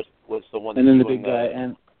was the one that and then you the big guy,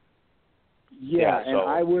 and and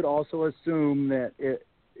I would also assume that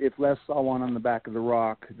if Les saw one on the back of the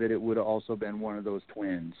rock, that it would have also been one of those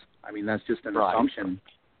twins. I mean, that's just an assumption.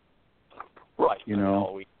 Right. You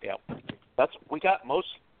know. We got most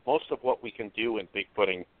of what we can do in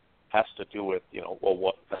bigfooting has to do with, you know,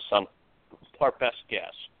 well, our best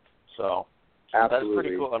guess. So absolutely. That's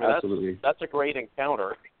pretty cool. I mean, absolutely. That's a great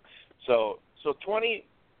encounter. So 20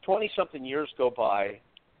 something years go by,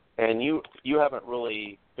 and you haven't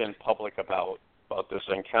really been public about this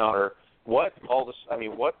encounter. What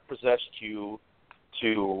possessed you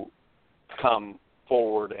to come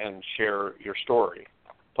forward and share your story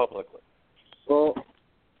publicly? Well,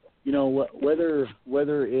 you know, whether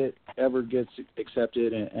it ever gets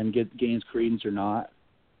accepted and gains credence or not,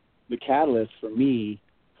 the catalyst for me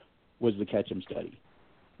was the Ketchum study.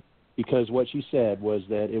 Because what she said was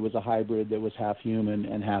that it was a hybrid that was half human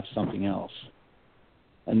and half something else.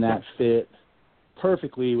 And that fit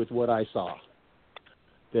perfectly with what I saw,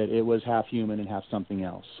 that it was half human and half something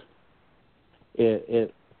else.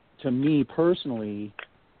 It to me personally,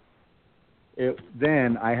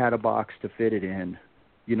 then I had a box to fit it in.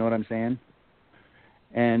 You know what I'm saying?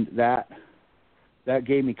 And that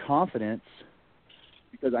gave me confidence,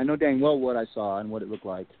 because I know dang well what I saw and what it looked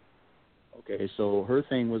like. Okay, so her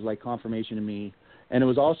thing was like confirmation to me, and it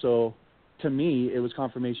was also, to me, it was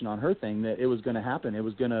confirmation on her thing that it was going to happen. It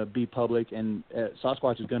was going to be public, and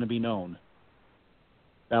Sasquatch is going to be known.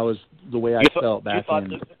 That was the way I felt back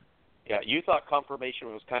then. You thought confirmation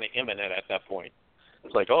was kind of imminent at that point.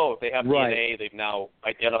 It's like, oh, they have DNA, they've now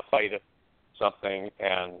identified something,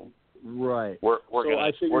 and we're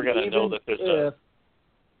going to know that there's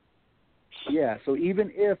so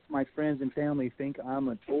even if my friends and family think I'm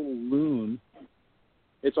a total loon,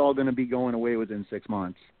 it's all going to be going away within 6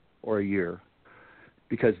 months or a year,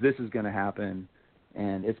 because this is going to happen,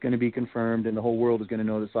 And it's going to be confirmed, and the whole world is going to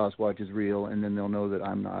know that Sasquatch is real, and then they'll know that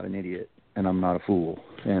I'm not an idiot, and I'm not a fool,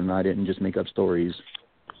 and I didn't just make up stories.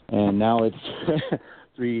 And now it's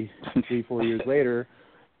 4 years later,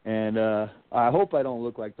 and I hope I don't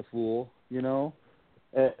look like the fool, you know.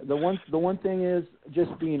 The one thing is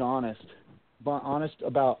just being honest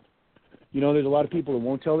about, you know, there's a lot of people that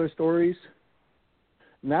won't tell their stories,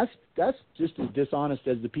 and that's just as dishonest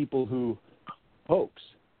as the people who hoax.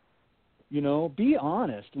 You know, be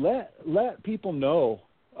honest. Let people know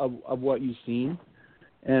of what you've seen,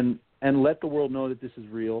 and let the world know that this is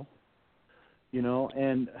real. You know,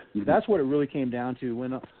 and that's what it really came down to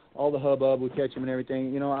when all the hubbub would catch him and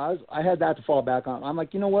everything. You know, I had that to fall back on. I'm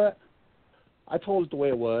like, you know what? I told it the way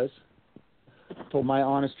it was. Told my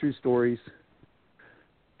honest, true stories,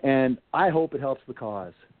 and I hope it helps the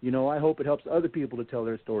cause. You know, I hope it helps other people to tell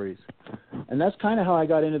their stories, and that's kind of how I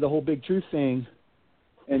got into the whole Big Truth thing.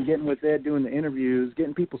 And getting with Ed, doing the interviews,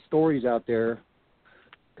 getting people's stories out there.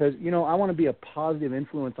 Because, you know, I want to be a positive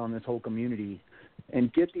influence on this whole community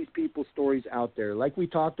and get these people's stories out there. Like we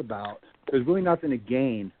talked about, there's really nothing to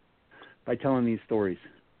gain by telling these stories.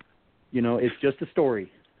 You know, it's just a story.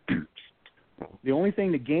 The only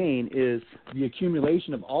thing to gain is the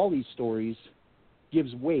accumulation of all these stories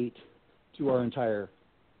gives weight to our entire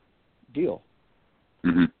deal.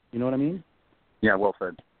 Mm-hmm. You know what I mean? Yeah, well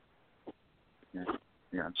said. Yeah.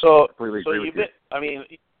 Yeah, so completely so agree you've with been, I mean,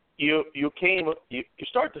 you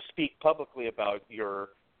started to speak publicly about your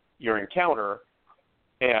encounter,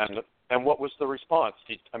 and what was the response?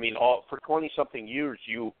 For 20-something years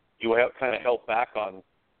you have kind of held back on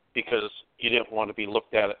because you didn't want to be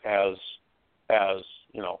looked at as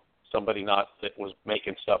you know, somebody not that was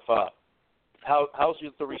making stuff up. How's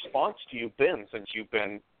the response to you been since you've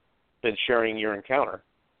been sharing your encounter?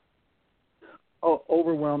 Oh,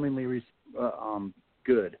 overwhelmingly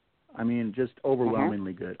good. I mean, just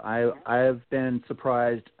overwhelmingly good. I've been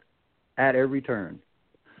surprised at every turn.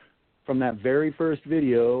 From that very first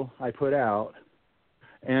video I put out,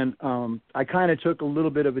 and I kind of took a little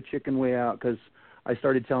bit of a chicken way out because I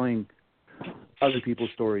started telling other people's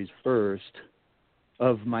stories first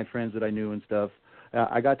of my friends that I knew and stuff.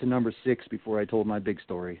 I got to number 6 before I told my big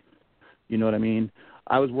story. You know what I mean?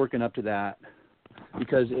 I was working up to that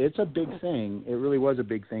because it's a big thing. It really was a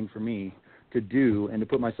big thing for me to do and to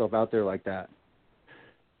put myself out there like that.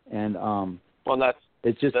 And that's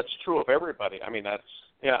true of everybody. I mean,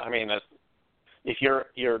 if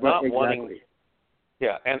you're not wanting,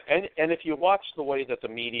 yeah, and if you watch the way that the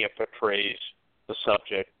media portrays the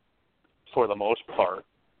subject, for the most part,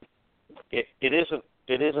 it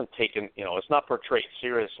isn't taken. You know, it's not portrayed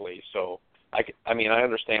seriously. So I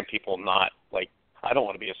understand people not like. I don't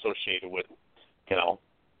want to be associated with, you know,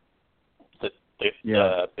 the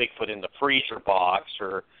Bigfoot in the freezer box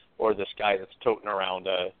or this guy that's toting around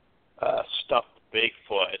a stuffed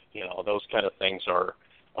Bigfoot. You know, those kind of things are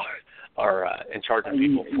in charge of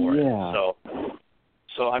people for it.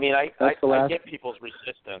 So I mean, I get people's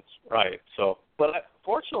resistance, right? So, but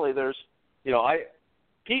fortunately, there's, you know,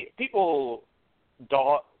 people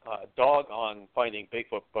dog on finding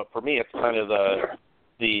Bigfoot, but for me, it's kind of the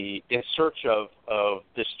in search of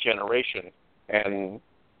this generation. And,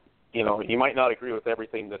 you know, you might not agree with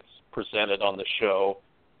everything that's presented on the show,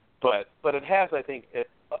 but it has, I think,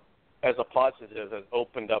 as a positive, has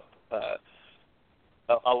opened up,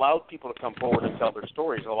 allowed people to come forward and tell their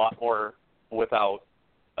stories a lot more without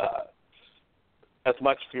as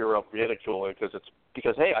much fear of ridicule,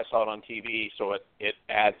 because hey, I saw it on TV, so it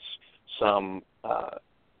adds some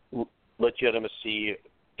legitimacy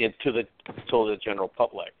to the general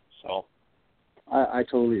public. So I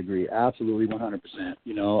totally agree, absolutely, 100%.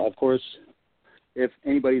 You know, of course, if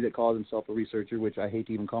anybody that calls himself a researcher, which I hate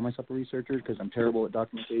to even call myself a researcher because I'm terrible at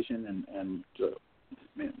documentation, and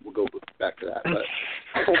man, we'll go back to that. But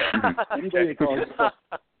anybody that calls himself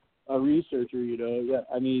a researcher, you know, yeah,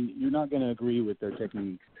 I mean, you're not going to agree with their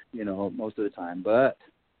techniques, you know, most of the time. But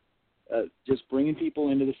just bringing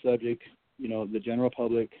people into the subject, you know, the general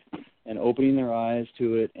public, and opening their eyes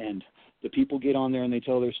to it, and the people get on there and they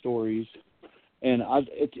tell their stories. And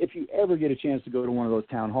if you ever get a chance to go to one of those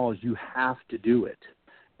town halls, you have to do it.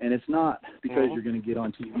 And it's not because you're going to get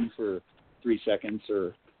on TV for 3 seconds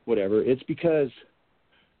or whatever. It's because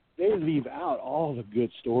they leave out all the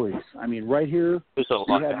good stories. I mean, right here, we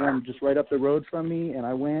had one just right up the road from me, and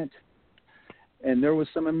I went, and there was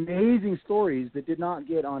some amazing stories that did not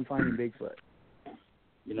get on Finding Bigfoot.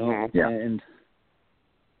 You know, and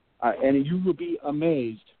you will be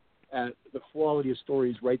amazed at the quality of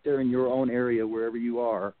stories right there in your own area, wherever you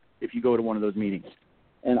are, if you go to one of those meetings.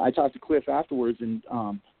 And I talked to Cliff afterwards, and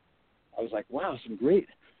I was like, wow, some great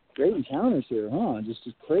great encounters here, huh? Just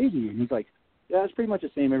crazy. And he's like, yeah, it's pretty much the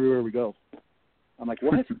same everywhere we go. I'm like,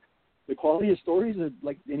 what? The quality of stories are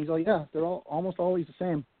like, and he's like, yeah, they're all almost always the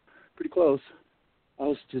same, pretty close. I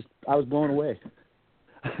was blown away.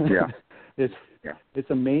 Yeah. It's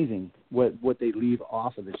amazing what they leave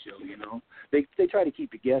off of the show. You know, they try to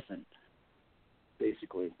keep you guessing,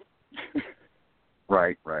 basically.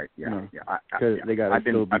 Right. Yeah. You know, Yeah. Because they got to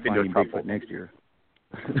still be I've been finding to a couple. Bigfoot next year.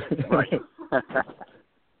 Right.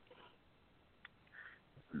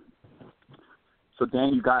 So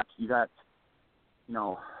Dan, you got you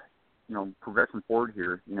know progressing forward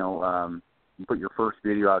here. You you put your first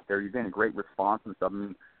video out there. You're getting a great response and stuff. I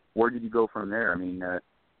mean, where did you go from there? I mean,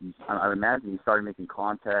 I imagine you started making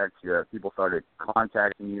contacts. People started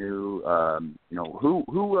contacting you. Who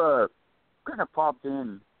kind of popped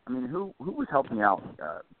in? I mean, who was helping you out?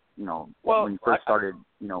 When you first started,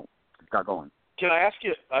 got going. Can I ask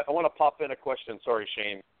you? I want to pop in a question. Sorry,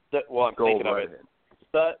 Shane. I'm thinking of it.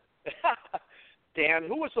 But Dan,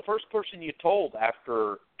 who was the first person you told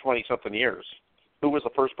after 20-something years? Who was the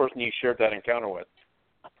first person you shared that encounter with?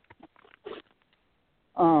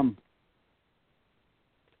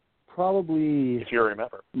 Probably. If you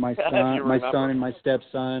remember. My son and my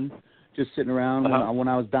stepson, just sitting around when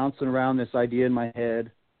I was bouncing around this idea in my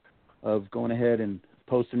head of going ahead and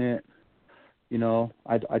posting it.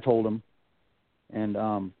 I told them, and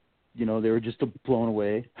they were just blown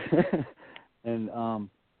away. And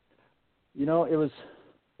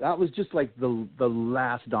that was just like the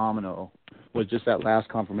last domino, was just that last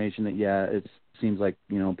confirmation that it seems like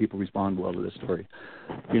people respond well to this story,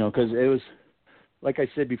 because it was, like I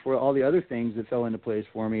said before, all the other things that fell into place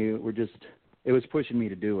for me were just, it was pushing me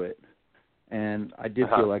to do it, and I did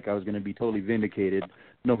feel like I was going to be totally vindicated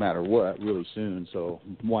no matter what really soon, so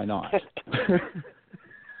why not?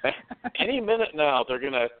 Any minute now they're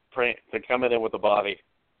going to come in with the body,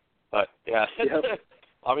 but yeah. Yep.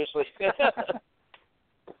 Obviously.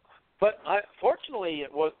 But fortunately,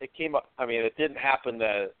 it came up. I mean, it didn't happen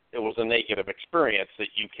that it was a negative experience that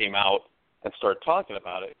you came out and started talking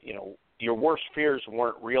about it. Your worst fears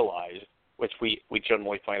weren't realized, which we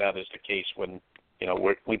generally find out is the case when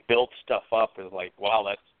we build stuff up as like, wow,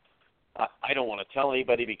 I don't want to tell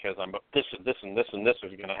anybody because I'm this and this and this and this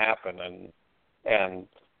is going to happen, and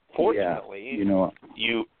fortunately,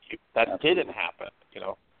 you that didn't happen.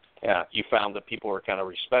 Yeah, you found that people were kind of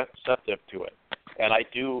receptive to it. And I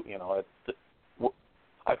do,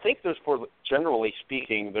 I think generally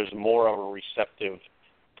speaking, there's more of a receptive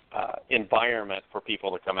environment for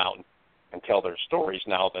people to come out and tell their stories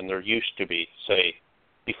now than there used to be, say,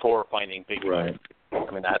 before finding Bigfoot. Right.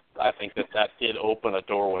 I mean, I think that did open a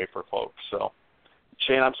doorway for folks. So,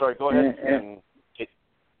 Shane, I'm sorry, go ahead and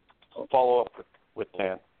follow up with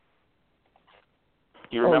Dan.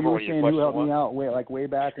 Do you remember what your question was? Who helped me out way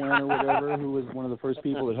back when or whatever? Who was one of the first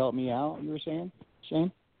people that helped me out? You were saying,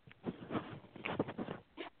 Shane?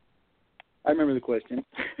 I remember the question.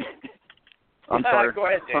 I'm sorry. Go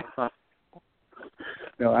ahead, Dan.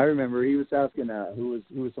 No, I remember he was asking who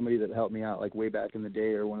was somebody that helped me out way back in the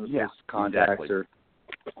day, or one of the first contacts. Exactly.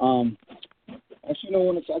 Or actually,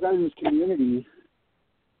 when I got in this community,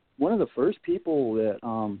 one of the first people that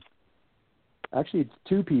actually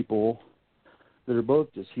two people that are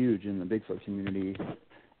both just huge in the Bigfoot community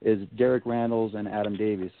is Derek Randalls and Adam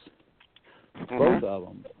Davis. Mm-hmm. Both of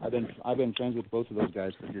them. I've been friends with both of those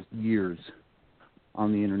guys for just years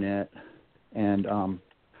on the internet, and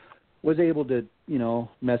was able to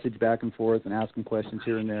message back and forth and ask them questions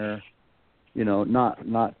here and there.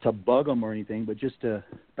 Not to bug them or anything, but just to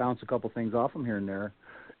bounce a couple things off them here and there.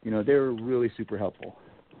 They were really super helpful.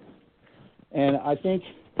 And I think,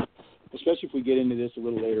 especially if we get into this a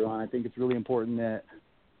little later on, I think it's really important that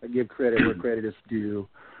I give credit where credit is due.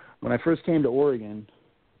 When I first came to Oregon,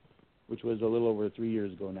 which was a little over 3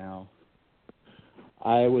 years ago now,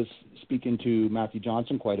 I was speaking to Matthew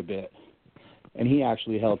Johnson quite a bit, and he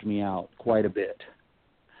actually helped me out quite a bit.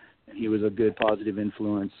 And he was a good positive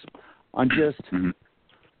influence on just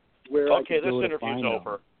where I could go to find them. The interview's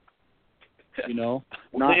over. The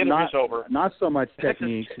interview's over. Not so much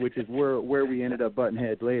techniques, which is where we ended up butting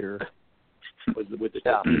heads later with the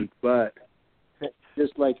technique, but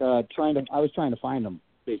just I was trying to find them,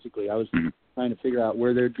 basically. I was trying to figure out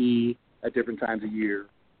where they'd be at different times of year,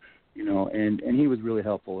 and he was really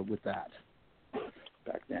helpful with that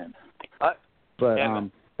back then. But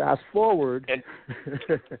fast forward.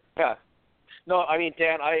 Yeah. No, I mean,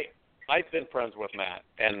 Dan, I've been friends with Matt,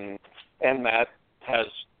 and Matt has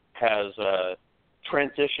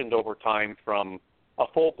transitioned over time from a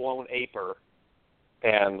full-blown aper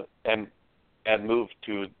and moved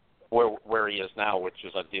to where he is now, which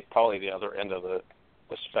is probably the other end of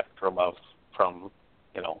the spectrum of from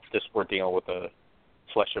this we're dealing with a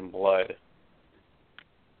flesh and blood,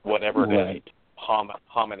 whatever it is,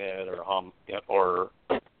 hominid or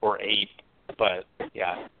ape, but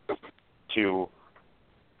yeah, to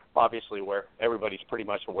obviously where everybody's pretty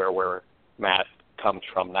much aware where Matt comes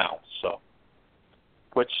from now. So,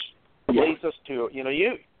 which leads us to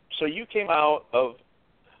you came out of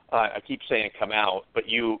I keep saying come out, but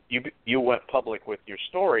you went public with your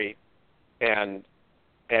story, and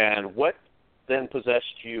what then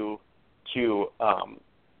possessed you to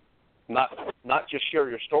not just share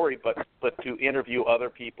your story, but to interview other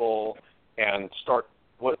people and start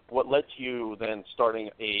what led to you then starting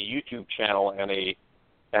a YouTube channel and a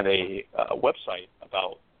website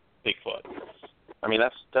about Bigfoot. I mean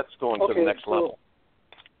that's going to the next level.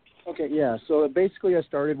 Okay, yeah. So basically, I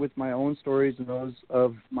started with my own stories and those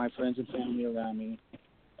of my friends and family around me.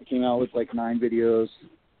 I came out with like 9 videos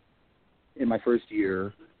in my first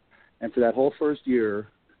year, and for that whole first year,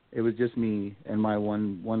 it was just me and my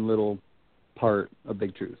one little part of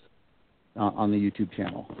Big Truth on the YouTube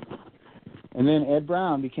channel. And then Ed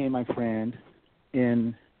Brown became my friend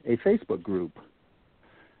in a Facebook group.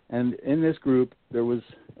 And in this group, there was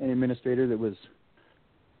an administrator that was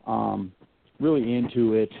really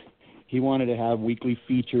into it. He wanted to have weekly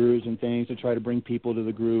features and things to try to bring people to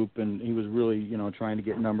the group, and he was really, trying to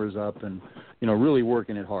get numbers up and, really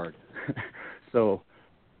working it hard. So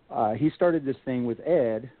he started this thing with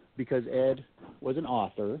Ed because Ed was an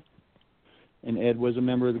author, and Ed was a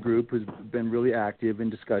member of the group who's been really active in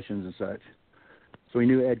discussions and such. So he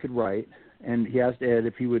knew Ed could write, and he asked Ed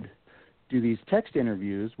if he would do these text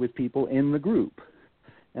interviews with people in the group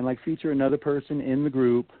and, feature another person in the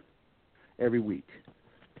group every week.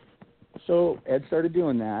 So Ed started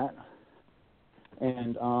doing that,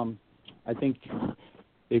 and I think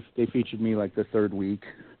they featured me the third week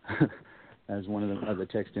as one of the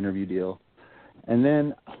text interview deal. And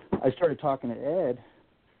then I started talking to Ed,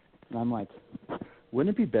 and I'm like,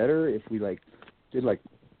 wouldn't it be better if we did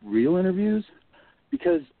real interviews?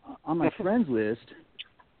 Because on my friends list,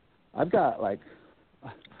 I've got a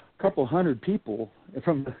couple hundred people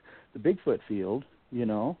from the Bigfoot field,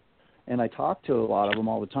 and I talk to a lot of them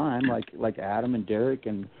all the time, like Adam and Derek,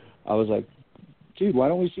 and I was like, dude, why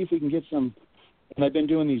don't we see if we can get some? And I've been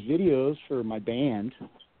doing these videos for my band,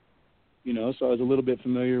 so I was a little bit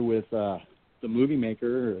familiar with the Movie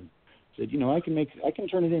Maker, and said, I can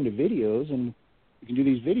turn it into videos, and we can do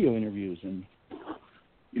these video interviews. And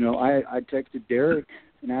I texted Derek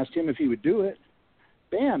and asked him if he would do it.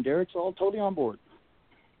 Bam, Derek's all totally on board.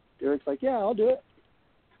 Derek's like, yeah, I'll do it.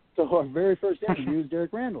 So our very first interview was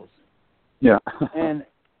Derek Randall's. Yeah. and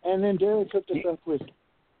then Derek hooked us up with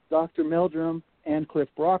Dr. Meldrum and Cliff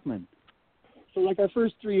Brockman. So our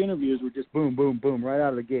first 3 interviews were just boom, boom, boom, right out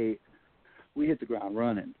of the gate. We hit the ground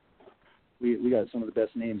running. We got some of the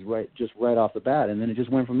best names right off the bat, and then it just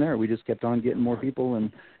went from there. We just kept on getting more people,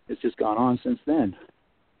 and it's just gone on since then.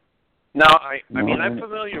 Now, I mean, I'm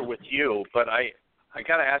familiar with you, but I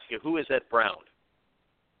got to ask you, who is Ed Brown?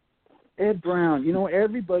 Ed Brown.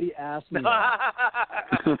 Everybody asks me that.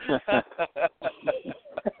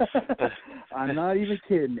 I'm not even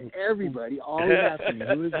kidding. Everybody always asks me,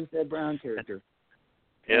 who is this Ed Brown character?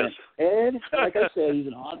 Yes. And Ed, like I said, he's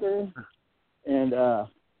an author, and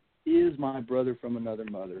he is my brother from another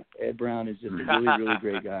mother. Ed Brown is just a really, really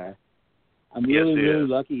great guy. I'm really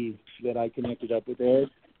lucky that I connected up with Ed,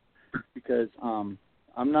 because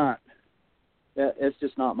it's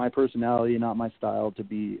just not my personality, not my style to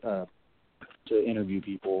be to interview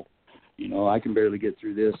people. I can barely get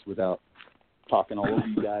through this without talking all over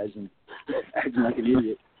you guys and acting like an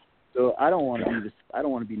idiot. So I don't want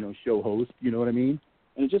to be no show host. You know what I mean?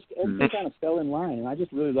 And it just kind of fell in line, and I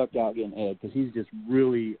just really lucked out getting Ed, because he's just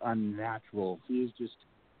really unnatural. He's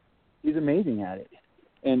amazing at it.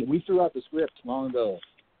 And we threw out the script long ago.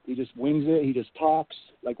 He just wings it. He just talks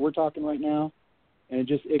like we're talking right now, and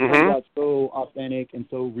it comes out so authentic and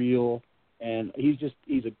so real. And he's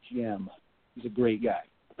a gem. He's a great guy.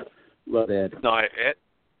 Love Ed. No, Ed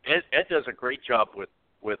does a great job with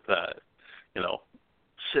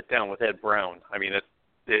sit down with Ed Brown. I mean,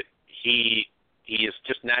 he is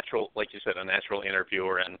just natural, like you said, a natural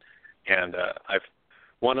interviewer, and I've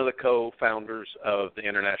one of the co-founders of the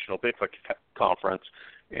International Bigfoot Conference,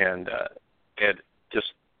 and Ed,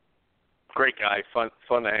 just great guy, fun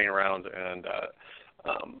to hang around, and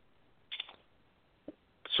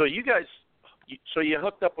so you guys, you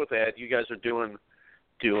hooked up with Ed. You guys are doing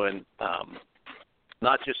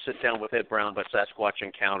not just sit down with Ed Brown, but Sasquatch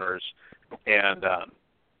Encounters, and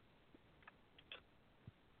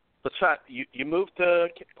you moved to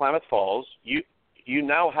Klamath Falls. You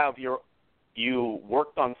now have your you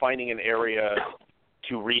worked on finding an area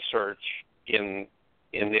to research in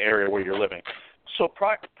the area where you're living. So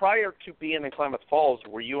prior to being in Klamath Falls,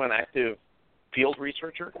 were you an active field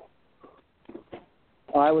researcher?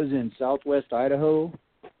 I was in southwest Idaho,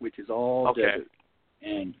 which is all desert,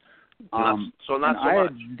 and so not so I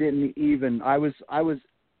much. I was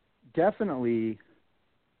definitely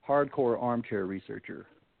hardcore armchair researcher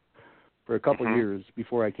for a couple years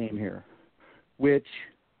before I came here, which,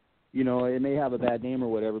 you know, it may have a bad name or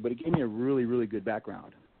whatever, but it gave me a really, really good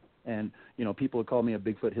background. And, you know, people would call me a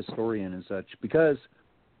Bigfoot historian and such because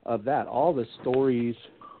of that. All the stories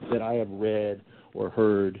that I have read or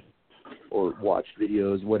heard or watched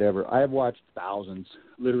videos, whatever, I have watched thousands,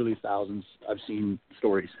 literally thousands. I've seen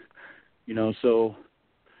stories, you know, so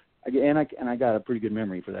I got a pretty good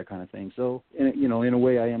memory for that kind of thing. So, you know, in a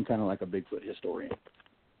way, I am kind of like a Bigfoot historian.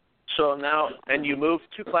 So now, and you moved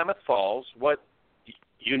to Klamath Falls.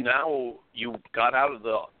 You got out of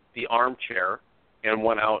the armchair and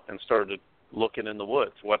went out and started looking in the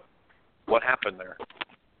woods. What happened there?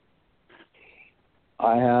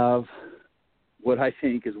 I have what I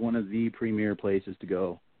think is one of the premier places to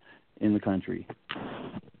go in the country,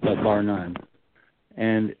 like bar none.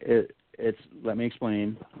 And it's let me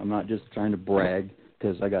explain. I'm not just trying to brag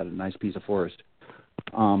because I got a nice piece of forest.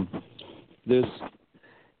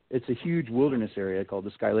 It's a huge wilderness area called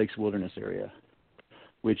the Sky Lakes Wilderness Area,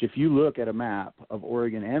 which if you look at a map of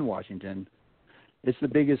Oregon and Washington, it's the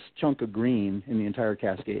biggest chunk of green in the entire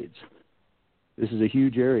Cascades. This is a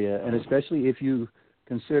huge area, and especially if you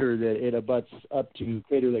consider that it abuts up to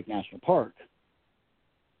Crater Lake National Park.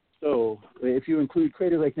 So if you include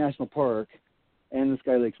Crater Lake National Park and the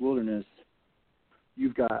Sky Lakes Wilderness,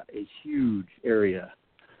 you've got a huge area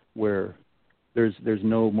where there's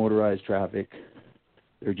no motorized traffic.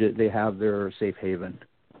 They have their safe haven.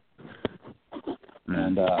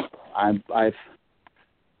 And I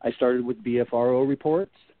started with BFRO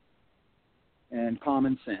reports and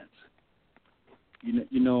common sense.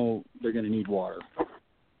 You know they're going to need water,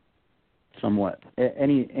 somewhat.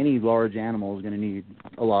 Any large animal is going to need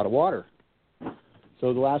a lot of water.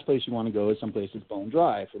 So the last place you want to go is someplace that's bone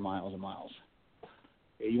dry for miles and miles.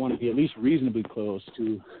 You want to be at least reasonably close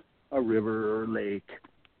to a river or lake,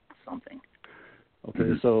 something.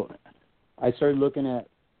 Okay, so I started looking at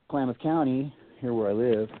Klamath County, here where I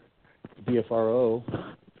live, BFRO,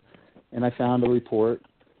 and I found a report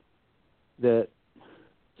that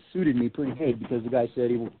suited me pretty good because the guy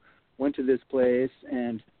said he went to this place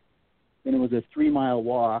and then it was a 3-mile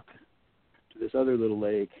walk to this other little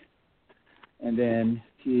lake, and then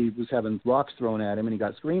he was having rocks thrown at him and he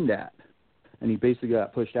got screamed at, and he basically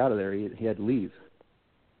got pushed out of there. He had to leave.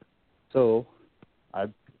 So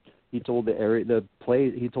he told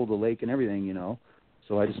he told the lake and everything, you know.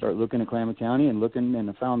 So I just started looking at Klamath County and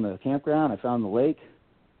I found the campground, I found the lake.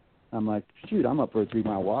 I'm like, shoot, I'm up for a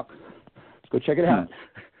 3-mile walk. Let's go check it out.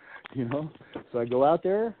 You know, so I go out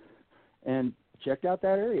there and checked out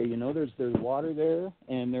that area. You know, there's water there,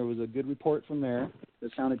 and there was a good report from there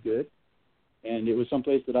that sounded good, and it was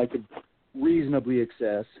someplace that I could reasonably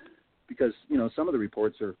access because, you know, some of the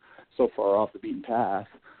reports are so far off the beaten path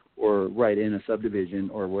or right in a subdivision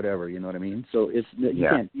or whatever, you know what I mean? So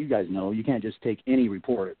you guys know, you can't just take any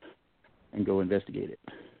report and go investigate it.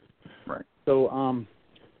 Right. So,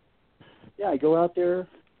 I go out there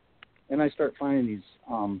and I start finding these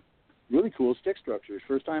really cool stick structures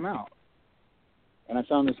first time out. And I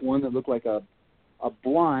found this one that looked like a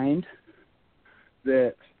blind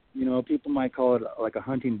that, you know, people might call it like a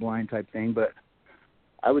hunting blind type thing, but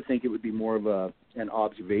I would think it would be more of an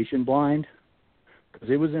observation blind because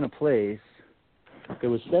it was in a place that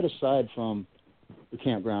was set aside from the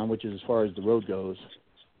campground, which is as far as the road goes,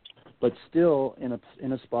 but still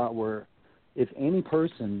in a spot where if any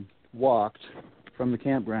person walked from the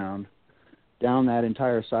campground down that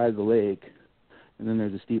entire side of the lake, and then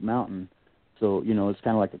there's a steep mountain, so, you know, it's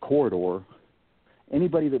kind of like a corridor.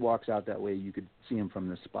 Anybody that walks out that way, you could see them from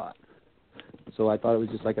this spot. So I thought it was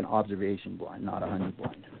just like an observation blind, not a hunting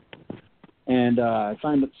blind. And I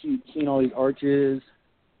seen all these arches,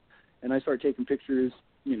 and I started taking pictures.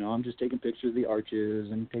 You know, I'm just taking pictures of the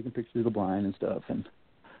arches and taking pictures of the blind and stuff. And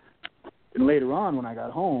later on, when I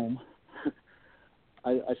got home,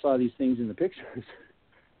 I saw these things in the pictures.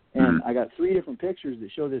 And I got 3 different pictures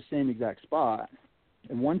that show this same exact spot.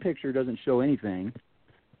 And one picture doesn't show anything.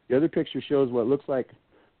 The other picture shows what looks like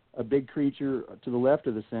a big creature to the left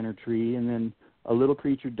of the center tree, and then a little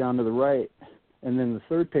creature down to the right. And then the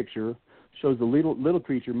third picture shows the little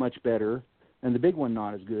creature much better, and the big one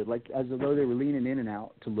not as good, like as though they were leaning in and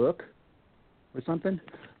out to look or something.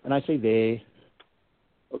 And I say they.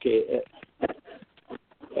 Okay.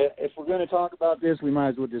 if we're going to talk about this, we might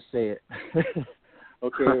as well just say it.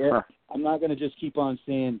 Okay, I'm not going to just keep on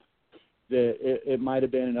saying that it might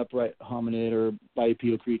have been an upright hominid or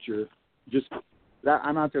bipedal creature. Just that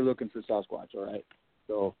I'm out there looking for Sasquatch, all right?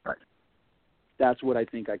 So that's what I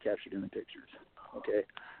think I captured in the pictures, okay?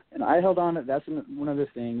 And I held on to that's one other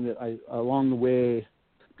thing that along the way,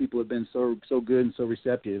 people have been so good and so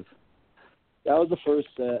receptive. That was the first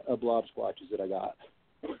set of blob squatches that I got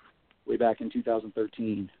way back in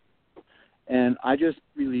 2013. And I just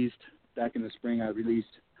released, back in the spring, I released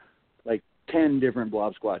like 10 different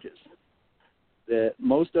blob squatches. That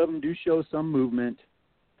most of them do show some movement,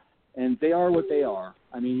 and they are what they are.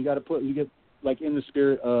 I mean, you get like in the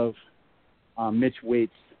spirit of Mitch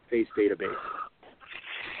Waite's face database.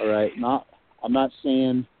 All right, I'm not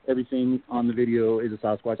saying everything on the video is a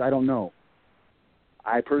Sasquatch. I don't know.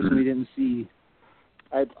 I personally didn't see.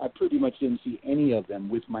 I pretty much didn't see any of them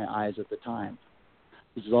with my eyes at the time.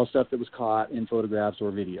 This is all stuff that was caught in photographs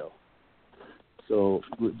or video. So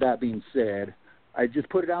with that being said, I just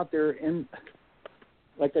put it out there, and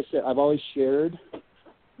like I said, I've always shared,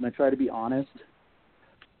 and I try to be honest.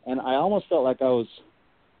 And I almost felt like I was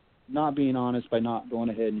not being honest by not going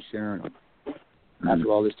ahead and sharing them after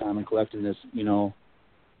all this time and collecting this,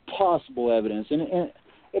 possible evidence. And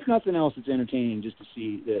if nothing else, it's entertaining just to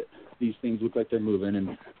see that these things look like they're moving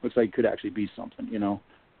and looks like it could actually be something,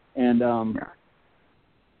 And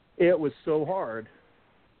it was so hard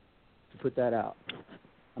to put that out.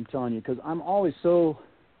 I'm telling you, because I'm always so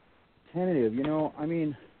tentative, I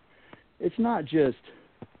mean, it's not just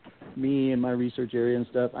me and my research area and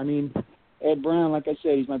stuff. I mean, Ed Brown, like I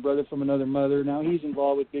said, he's my brother from another mother. Now he's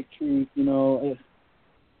involved with Big Truth,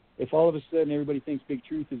 If all of a sudden everybody thinks Big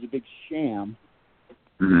Truth is a big sham,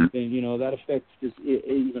 then, that affects just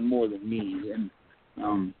even more than me. And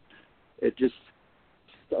it just,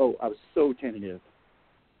 I was so tentative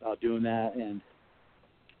about doing that. And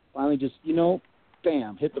finally just,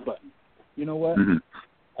 bam, hit the button. You know what?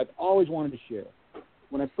 I've always wanted to share.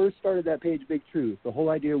 When I first started that page, Big Truth, the whole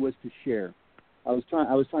idea was to share. I was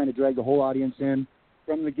trying to drag the whole audience in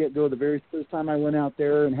from the get-go, the very first time I went out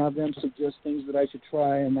there, and have them suggest things that I should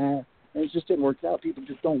try and that. And it just didn't work out. People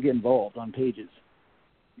just don't get involved on pages.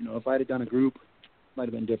 If I'd have done a group, it might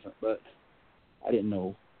have been different, but I didn't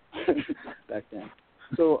know back then.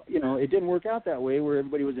 So, it didn't work out that way where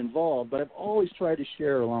everybody was involved, but I've always tried to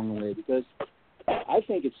share along the way because I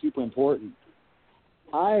think it's super important.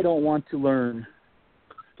 I don't want to learn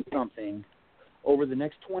something over the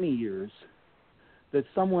next 20 years that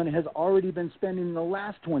someone has already been spending the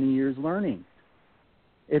last 20 years learning.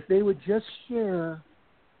 If they would just share,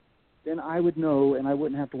 then I would know and I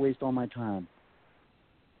wouldn't have to waste all my time.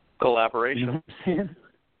 Collaboration. You know what I'm saying?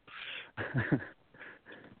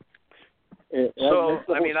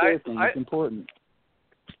 It's important.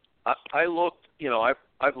 I looked,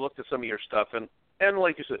 I've looked at some of your stuff, and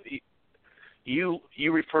like you said, you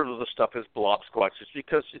refer to the stuff as blob squatches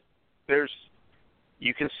because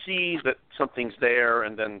you can see that something's there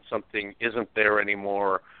and then something isn't there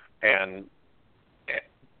anymore,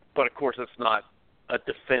 but of course it's not a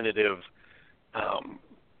definitive,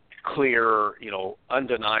 clear,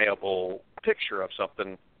 undeniable picture of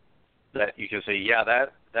something that you can say, yeah,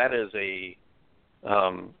 that is a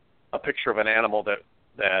picture of an animal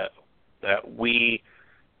that we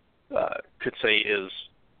could say is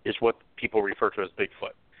what people refer to as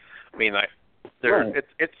Bigfoot. I mean,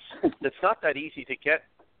 it's not that easy to get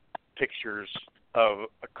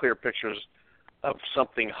clear pictures of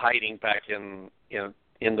something hiding back in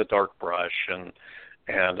the dark brush,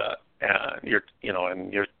 and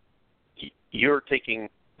you're taking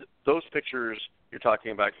those pictures you're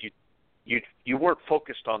talking about. You weren't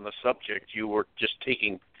focused on the subject. You were just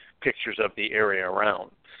taking pictures of the area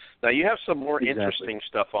around. Now you have some more interesting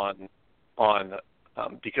stuff on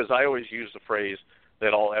because I always use the phrase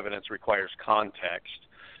that all evidence requires context.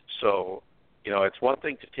 So, it's one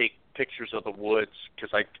thing to take pictures of the woods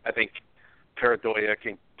because I think pareidoia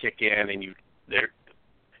can kick in, and you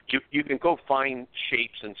can go find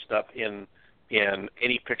shapes and stuff in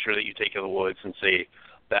any picture that you take of the woods and say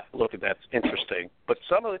that's interesting. But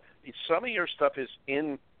some of your stuff is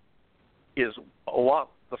a lot.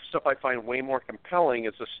 The stuff I find way more compelling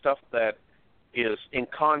is the stuff that is in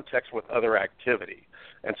context with other activity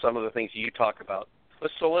and some of the things you talk about.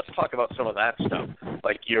 So let's talk about some of that stuff.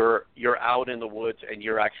 Like you're out in the woods and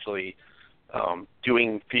you're actually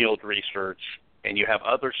doing field research, and you have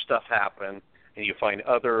other stuff happen, and you find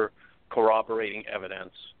other corroborating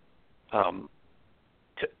evidence.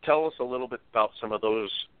 Tell us a little bit about some of those.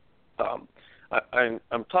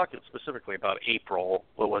 I'm talking specifically about April.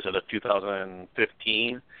 What was it? Of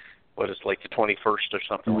 2015, what is like the 21st or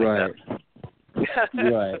something right. like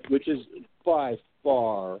that. Right, which is by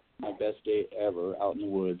far my best day ever out in the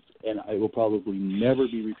woods, and it will probably never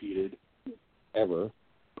be repeated, ever.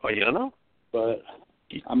 Oh, you don't know? But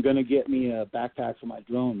I'm going to get me a backpack for my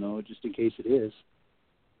drone, though, just in case it is.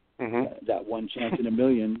 Mm-hmm. That one chance in a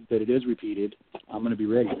million that it is repeated. I'm going to be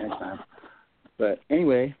ready next time. But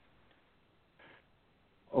anyway,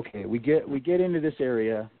 okay, we get into this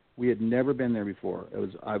area. We had never been there before.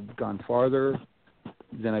 I've gone farther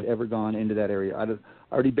than I'd ever gone into that area. I'd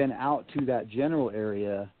already been out to that general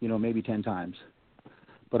area, maybe 10 times.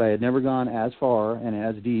 But I had never gone as far and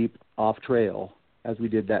as deep off trail as we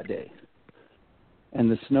did that day.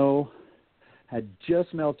 And the snow had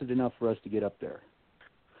just melted enough for us to get up there.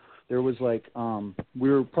 There was we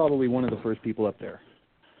were probably one of the first people up there.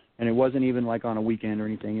 And it wasn't even like on a weekend or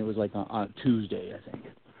anything. It was like on a Tuesday, I think.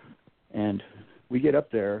 And we get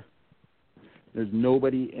up there. There's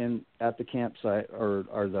nobody at the campsite or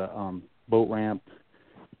the boat ramp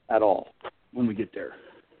at all when we get there.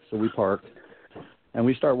 So we park and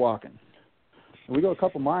we start walking. And we go a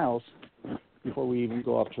couple miles before we even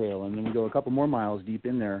go off trail. And then we go a couple more miles deep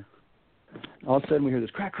in there. All of a sudden we hear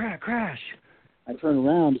this crack, crack, crash. I turn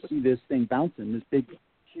around to see this thing bouncing, this big,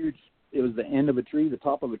 huge, it was the end of a tree, the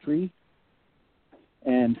top of a tree.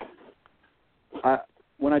 And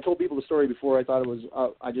when I told people the story before, I thought it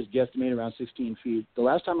was, I just guesstimated around 16 feet. The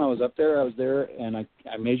last time I was up there, I was there and I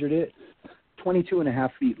measured it, 22 and a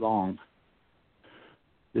half feet long.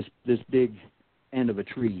 This big end of a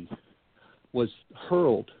tree was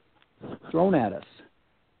hurled, thrown at us.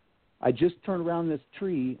 I just turned around this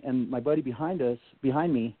tree and my buddy behind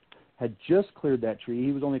me, had just cleared that tree.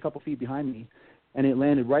 He was only a couple feet behind me, and it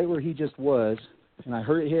landed right where he just was, and I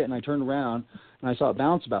heard it hit, and I turned around, and I saw it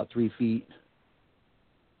bounce about 3 feet.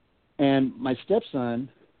 And my stepson,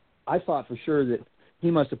 I thought for sure that he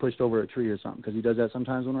must have pushed over a tree or something, because he does that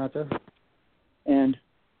sometimes when we're out there. And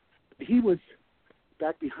he was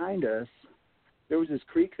back behind us. There was this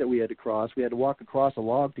creek that we had to cross. We had to walk across a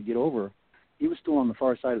log to get over. He was still on the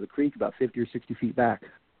far side of the creek, about 50 or 60 feet back,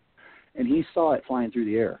 and he saw it flying through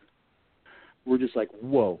the air. We're just like,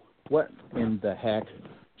 whoa, what in the heck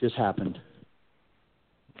just happened?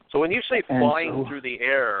 So when you say flying through the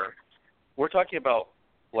air, we're talking about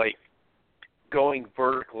like going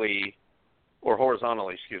vertically or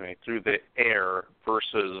horizontally, through the air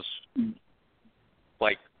versus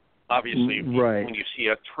like obviously right. When you see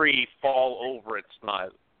a tree fall over, it's not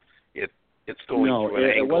it's going through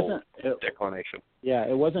an angle declination. Yeah,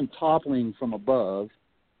 it wasn't toppling from above.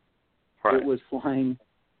 Right. It was flying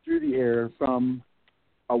through the air from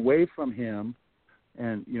away from him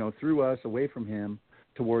and, through us, away from him,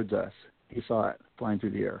 towards us. He saw it flying through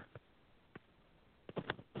the air.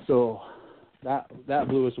 So that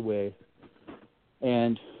blew us away.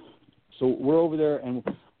 And so we're over there, and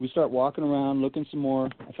we start walking around, looking some more.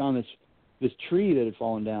 I found this tree that had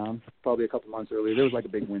fallen down probably a couple months earlier. There was like a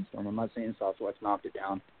big windstorm. I'm not saying Southwest knocked it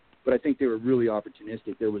down, but I think they were really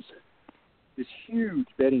opportunistic. There was this huge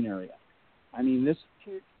bedding area. I mean, this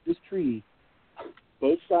tree,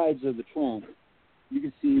 both sides of the trunk, you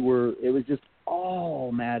can see where it was just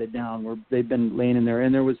all matted down, where they've been laying in there.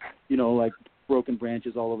 And there was, like broken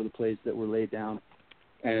branches all over the place that were laid down.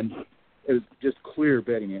 And it was just clear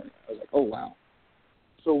bedding area. I was like, oh, wow.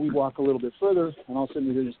 So we walk a little bit further, and all of a sudden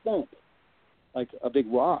we hear this thump, like a big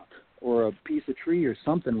rock or a piece of tree or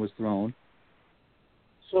something was thrown.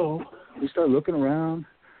 So we start looking around.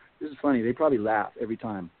 This is funny. They probably laugh every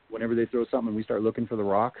time. Whenever they throw something and we start looking for the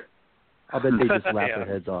rock, I'll bet they just laugh their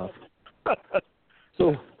heads off. So,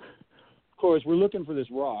 of course, we're looking for this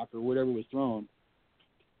rock or whatever was thrown.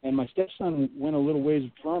 And my stepson went a little ways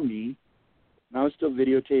from me, and I was still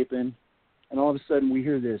videotaping. And all of a sudden we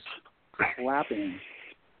hear this clapping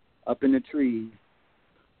up in the tree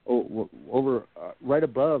over right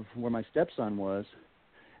above where my stepson was.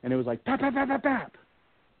 And it was like, pap, pap, pap, pap, pap.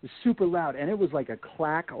 It was super loud. And it was like a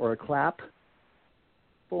clack or a clap.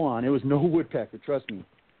 Full on. It was no woodpecker, trust me.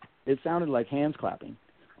 It sounded like hands clapping,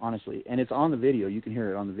 honestly. And it's on the video. You can hear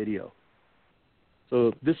it on the video.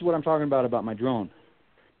 So this is what I'm talking about my drone.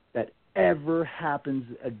 That ever happens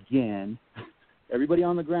again, everybody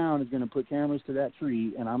on the ground is going to put cameras to that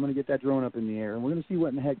tree, and I'm going to get that drone up in the air, and we're going to see what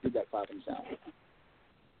in the heck did that clapping sound.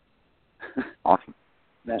 Awesome.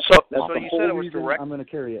 That's so the you whole said it was reason direct. I'm going to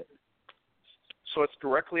carry it. So it's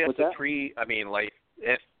directly up What's the that? tree. I mean, like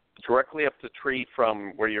directly up the tree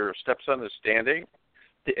from where your stepson is standing.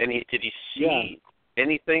 Did he see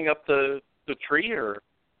anything up the tree or?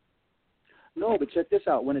 No, but check this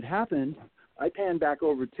out. When it happened, I panned back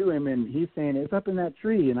over to him, and he's saying, it's up in that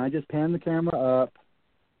tree. And I just panned the camera up.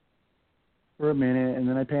 for a minute, and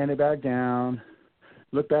then I panned it back down,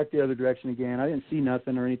 looked back the other direction again. I didn't see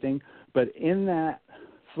nothing or anything, but in that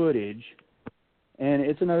footage, and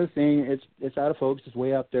it's another thing, it's out of focus, it's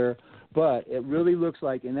way up there, but it really looks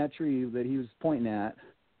like in that tree that he was pointing at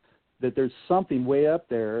that there's something way up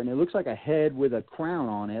there, and it looks like a head with a crown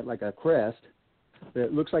on it, like a crest,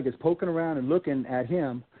 that looks like it's poking around and looking at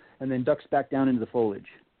him, and then ducks back down into the foliage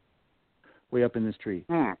way up in this tree.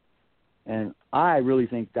 And I really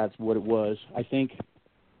think that's what it was. I think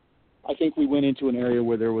we went into an area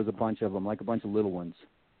where there was a bunch of them, like a bunch of little ones.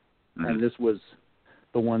 And this was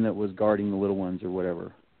the one that was guarding the little ones or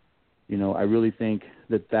whatever. You know, I really think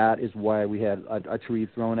that is why we had a tree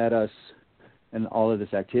thrown at us and all of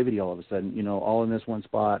this activity all of a sudden, you know, all in this one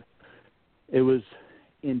spot. It was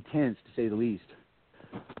intense, to say the least.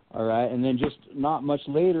 All right, and then just not much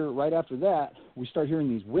later, right after that, we start hearing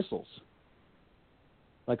these whistles.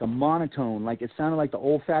 Like a monotone, like it sounded like the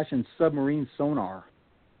old-fashioned submarine sonar.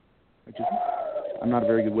 I'm not a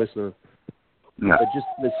very good whistler, but just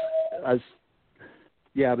this,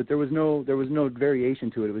 but there was no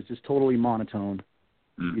variation to it. It was just totally monotone.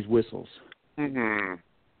 These whistles, and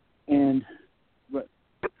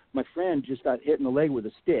my friend just got hit in the leg with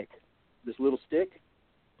a stick, this little stick.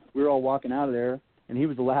 We were all walking out of there, and he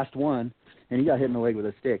was the last one, and he got hit in the leg with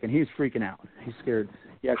a stick, and he was freaking out. He's scared.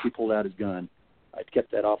 He actually pulled out his gun. I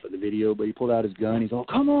kept that off of the video, but he pulled out his gun. He's all,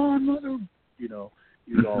 "Come on, mother!" You know,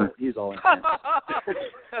 he's all intense.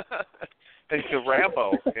 He's a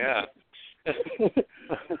Rambo, yeah.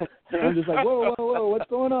 I'm just like, whoa, what's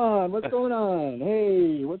going on? What's going on?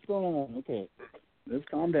 Hey, what's going on? Okay, let's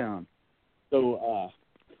calm down. So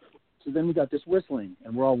then we got this whistling,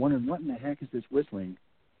 and we're all wondering, what in the heck is this whistling?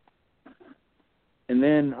 And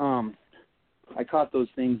then I caught those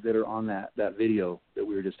things that are on that video that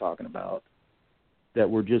we were just talking about, that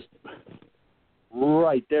were just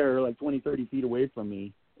right there, like 20, 30 feet away from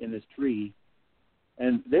me in this tree.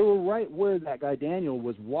 And they were right where that guy Daniel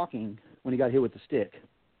was walking when he got hit with the stick.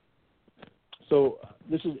 So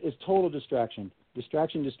this is total distraction.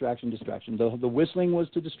 Distraction. The whistling was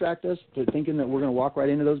to distract us, to thinking that we're going to walk right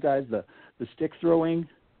into those guys. The stick throwing,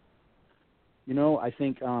 you know, I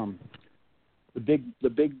think the big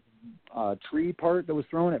tree part that was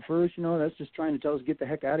thrown at first, you know, that's just trying to tell us, get the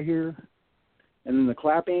heck out of here. And then the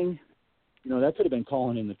clapping, you know, that could have been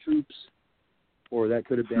calling in the troops, or that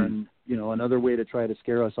could have been, you know, another way to try to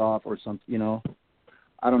scare us off or something, you know.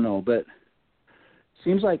 I don't know, but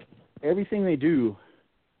seems like everything they do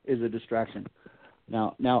is a distraction.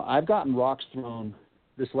 Now I've gotten rocks thrown.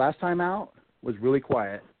 This last time out was really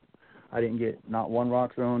quiet. I didn't get not one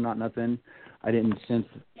rock thrown, not nothing. I didn't sense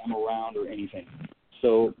them around or anything.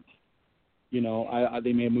 So, you know,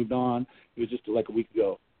 they may have moved on. It was just like a week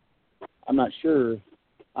ago. I'm not sure.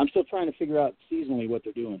 I'm still trying to figure out seasonally what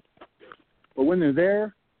they're doing. But when they're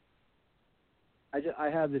there, I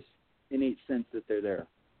have this innate sense that they're there.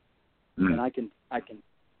 And I can,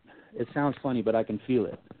 it sounds funny, but I can feel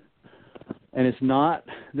it. And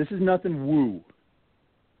this is nothing woo.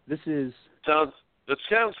 This is... It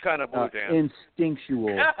sounds kind of woo, Dan.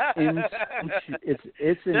 Instinctual.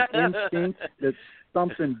 It's an instinct that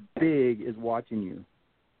something big is watching you.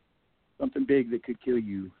 Something big that could kill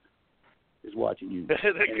you is watching you. That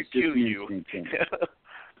could kill you.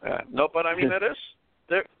 No, but I mean,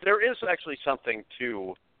 there is actually something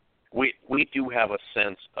to, we do have a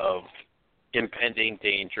sense of impending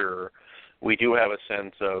danger. We do have a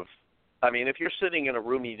sense of, I mean, if you're sitting in a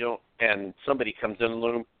room and somebody comes in the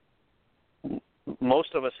room,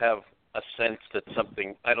 most of us have a sense that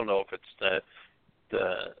something, I don't know if it's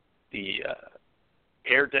the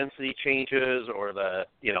air density changes or that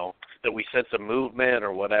we sense a movement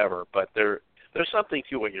or whatever, but there's something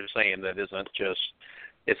to what you're saying that isn't just,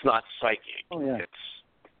 it's not psychic. Oh, yeah.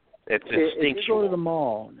 It's instinctual. If you go to the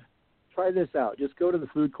mall, try this out. Just go to the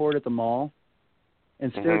food court at the mall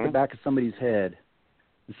and stare at the back of somebody's head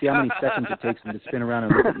and see how many seconds it takes them to spin around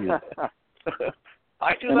and look at you.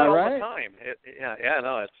 I do that all the time.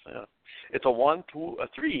 It's a 1, 2, a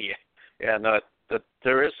 3. Yeah, no,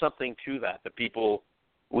 there is something to that. The people,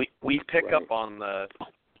 we pick up on the,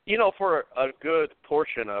 you know, for a good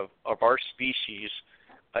portion of our species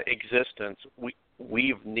existence,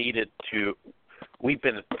 we've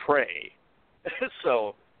been prey,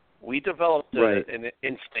 so we developed an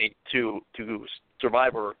instinct to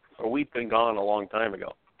survive, or we've been gone a long time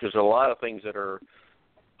ago. There's a lot of things that are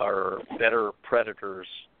better predators,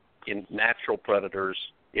 natural predators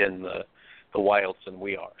in the wilds than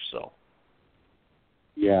we are. So.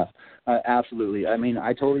 Yeah, absolutely. I mean,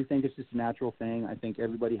 I totally think it's just a natural thing. I think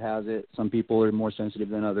everybody has it. Some people are more sensitive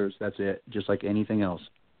than others. That's it. Just like anything else.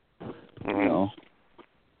 You know.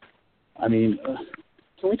 I mean,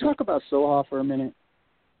 can we talk about Soha for a minute?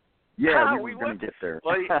 Yeah, we were going to get there.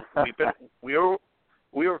 We were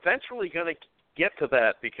eventually going to get to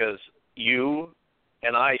that because you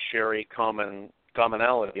and I share a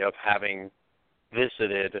commonality of having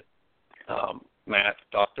visited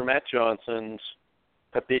Dr. Matt Johnson's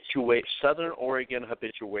Southern Oregon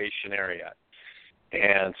habituation area,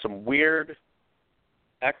 and some weird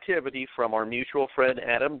activity from our mutual friend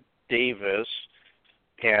Adam Davis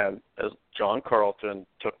and John Carlton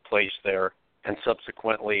took place there, and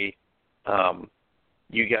subsequently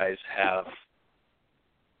you guys have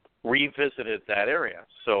revisited that area.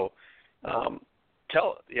 So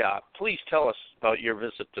please tell us about your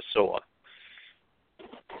visit to SOA.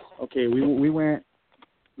 Okay, we went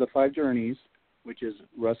the 5 journeys, which is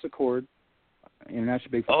Russ Accord,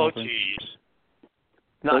 International Bigfoot Conference. Oh, jeez.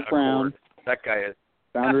 Not Brown, that guy is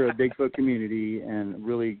founder of Bigfoot Community and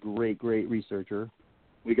really great researcher.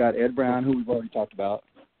 We got Ed Brown, who we've already talked about,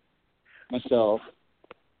 myself,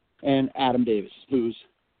 and Adam Davis, who's,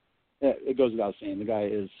 it goes without saying, the guy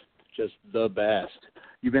is just the best.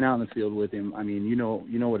 You've been out in the field with him. I mean, you know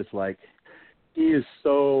what it's like. He is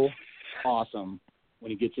so awesome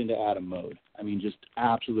when he gets into Adam mode. I mean, just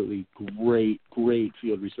absolutely great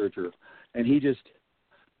field researcher. And he just,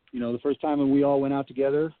 the first time when we all went out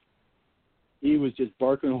together, he was just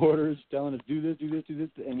barking orders, telling us, do this,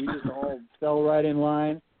 and we just all fell right in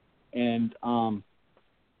line. And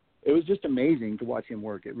it was just amazing to watch him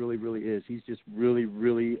work. It really, really is. He's just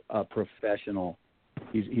really a professional.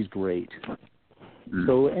 He's great.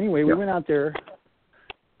 So anyway, we went out there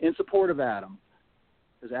in support of Adam,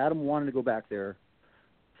 because Adam wanted to go back there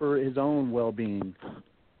for his own well-being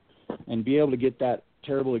and be able to get that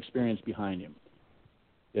terrible experience behind him.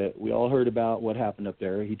 That we all heard about what happened up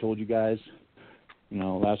there. He told you guys,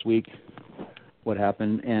 last week what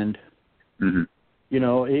happened, and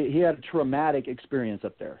he had a traumatic experience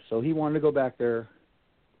up there. So he wanted to go back there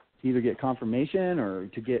to either get confirmation or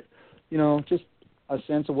to get, just a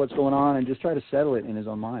sense of what's going on and just try to settle it in his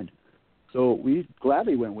own mind. So we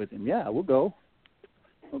gladly went with him. Yeah, we'll go.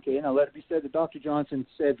 Okay, now let it be said that Dr. Johnson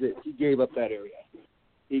said that he gave up that area.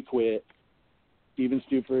 He quit. Stephen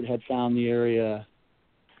Stuford had found the area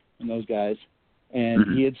and those guys,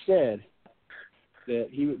 and he had said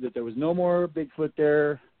that there was no more Bigfoot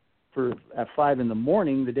there at 5 in the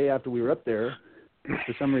morning the day after we were up there.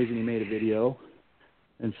 For some reason he made a video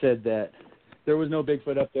and said that there was no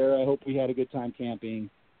Bigfoot up there. I hope we had a good time camping,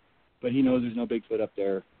 but he knows there's no Bigfoot up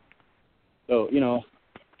there. So,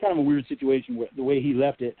 kind of a weird situation the way he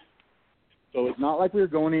left it. So it's not like we were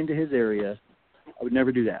going into his area. I would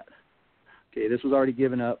never do that. Okay, this was already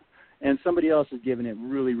given up, and somebody else has given it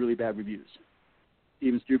really, really bad reviews.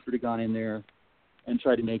 Stephen Stuford had gone in there and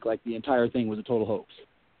tried to make like the entire thing was a total hoax.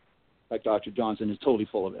 Like Dr. Johnson is totally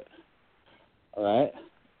full of it. All right?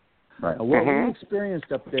 Right. Now, what we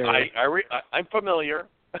experienced up there... I'm familiar.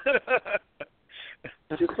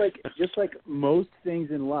 just like most things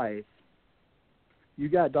in life, you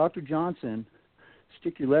got Dr. Johnson,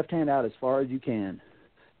 stick your left hand out as far as you can.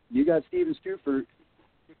 You got Stephen Stuford,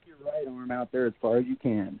 stick your right arm out there as far as you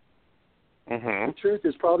can. The truth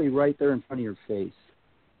is probably right there in front of your face,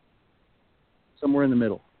 somewhere in the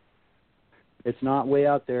middle. It's not way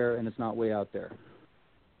out there, and it's not way out there.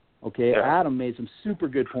 Okay, yeah. Adam made some super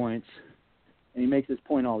good points, and he makes this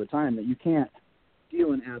point all the time, that you can't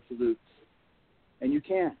deal in absolutes, and you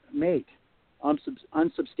can't make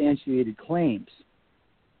unsubstantiated claims,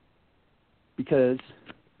 because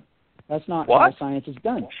that's not how science is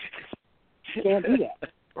done. You can't do that.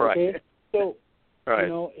 Right. Okay? So,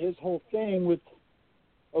 his whole thing with,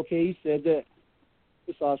 he said that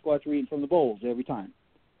the Sasquatch were eating from the bowls every time.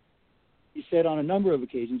 He said on a number of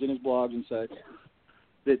occasions in his blogs and such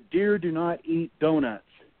that deer do not eat donuts.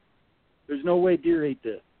 There's no way deer ate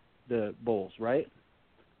the bowls, right?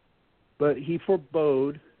 But he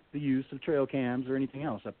forbade the use of trail cams or anything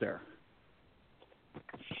else up there.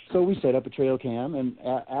 So we set up a trail cam, and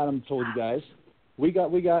Adam told you guys, we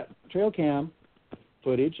got trail cam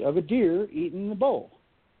footage of a deer eating the bowl.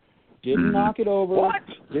 Didn't knock it over. What?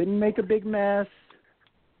 Didn't make a big mess.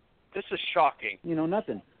 This is shocking.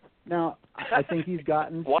 Nothing. Now, I think he's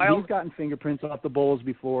gotten fingerprints off the bowls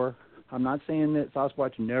before. I'm not saying that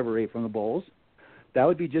Sasquatch never ate from the bowls. That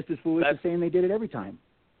would be just as foolish as saying they did it every time.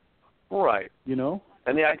 Right.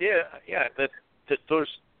 And the idea, that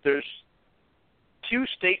there's two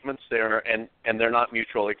statements there, and they're not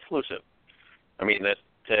mutually exclusive. I mean,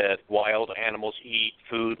 that wild animals eat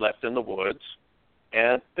food left in the woods,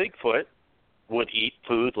 and Bigfoot would eat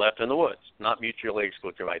food left in the woods. Not mutually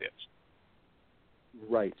exclusive ideas.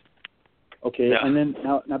 Right. Okay, yeah. And then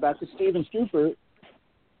now back to Stephen Stuford.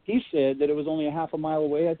 he said that it was only a half a mile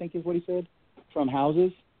away, I think is what he said, from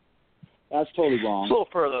houses. That's totally wrong. It's a little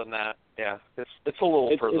further than that. Yeah, it's a little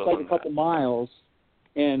further than that. It's like a couple miles,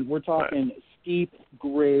 and we're talking steep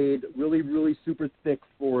grade, really, really super thick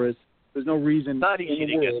forest. There's no reason Not in easy the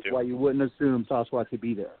to get world to. why you wouldn't assume Sasquatch could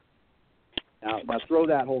be there. Now throw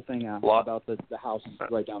that whole thing out about the house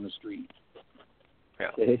right down the street. Yeah.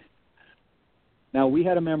 Okay. Now, we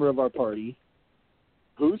had a member of our party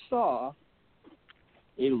who saw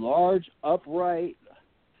a large, upright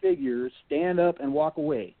figure stand up and walk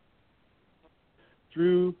away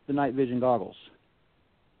through the night vision goggles.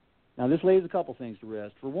 Now, this lays a couple things to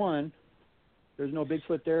rest. For one, there's no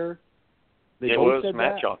Bigfoot there. They both was said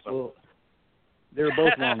Matt that. Johnson. Well, they were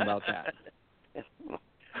both wrong about that.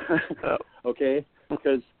 Okay?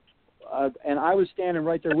 Because and I was standing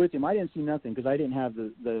right there with him. I didn't see nothing because I didn't have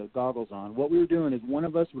the goggles on. What we were doing is one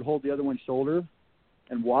of us would hold the other one's shoulder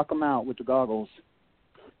and walk them out with the goggles,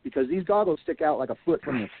 because these goggles stick out like a foot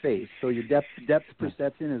from your face, so your depth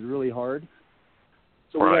perception is really hard.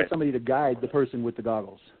 So we had somebody to guide the person with the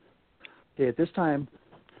goggles. Okay, at this time,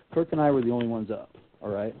 Kirk and I were the only ones up, all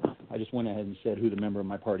right? I just went ahead and said who the member of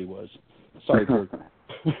my party was. Sorry, Kirk.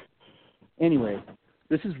 Anyway,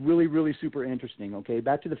 this is really, really super interesting, okay?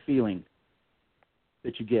 Back to the feeling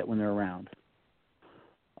that you get when they're around.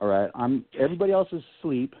 All right, everybody else is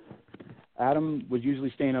asleep. Adam was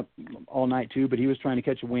usually staying up all night too, but he was trying to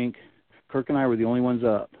catch a wink. Kirk and I were the only ones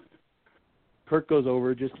up. Kirk goes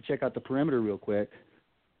over just to check out the perimeter real quick,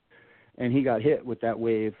 and he got hit with that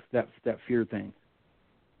wave, that fear thing.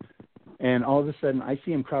 And all of a sudden, I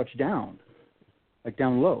see him crouch down, like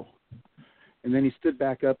down low. And then he stood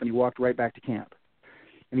back up and he walked right back to camp.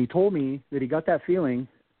 And he told me that he got that feeling,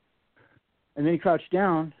 and then he crouched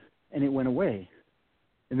down, and it went away.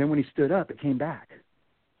 And then when he stood up, it came back.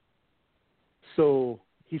 So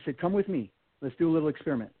he said, come with me. Let's do a little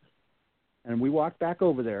experiment. And we walked back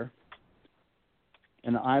over there,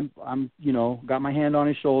 and I'm got my hand on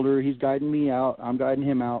his shoulder. He's guiding me out. I'm guiding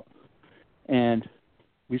him out. And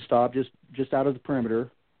we stopped just out of the perimeter.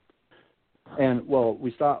 And, well,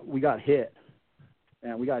 we stopped. We got hit.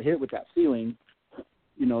 And we got hit with that feeling,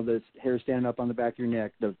 the hair standing up on the back of your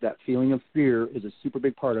neck. That feeling of fear is a super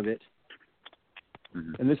big part of it.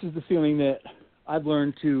 Mm-hmm. And this is the feeling that I've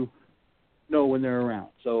learned to know when they're around.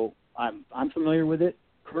 So I'm familiar with it.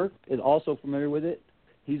 Kirk is also familiar with it.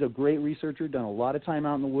 He's a great researcher, done a lot of time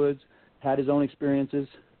out in the woods, had his own experiences.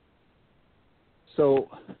 So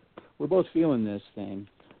we're both feeling this thing.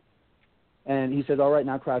 And he says, all right,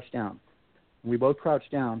 now crouch down. And we both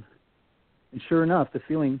crouched down. And sure enough, the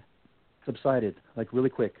feeling subsided, like really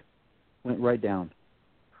quick. Went right down.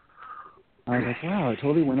 I was like, wow, it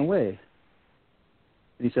totally went away.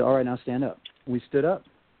 And he said, all right, now stand up. And we stood up,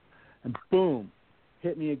 and boom,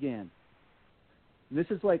 hit me again. And this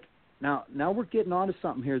is like, now we're getting onto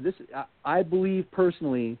something here. I believe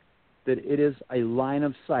personally that it is a line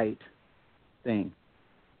of sight thing.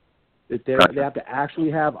 That they have to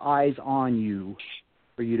actually have eyes on you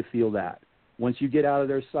for you to feel that. Once you get out of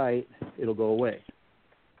their sight, it'll go away.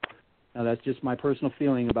 Now, that's just my personal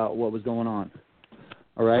feeling about what was going on.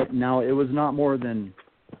 All right? Now, it was not more than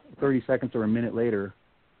 30 seconds or a minute later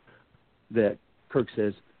that Kirk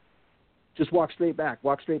says, just walk straight back,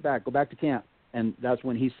 go back to camp. And that's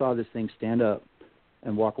when he saw this thing stand up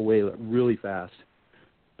and walk away really fast,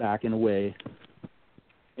 back and away.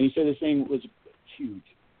 And he said this thing was huge,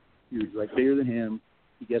 like bigger than him.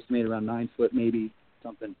 He guesstimated around 9 foot maybe,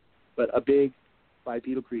 something. But a big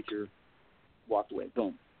bipedal creature walked away.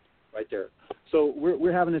 Boom, right there. So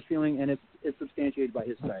we're having this feeling, and it's substantiated by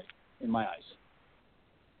his sight in my eyes.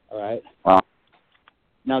 All right. Wow.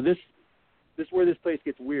 Now this is where this place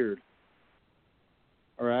gets weird.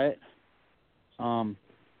 All right.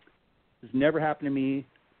 This never happened to me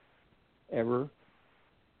ever.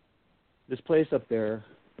 This place up there,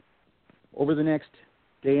 over the next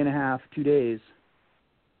day and a half, 2 days,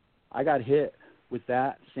 I got hit with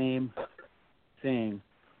that same thing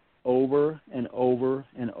over and over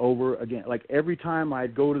and over again. Like every time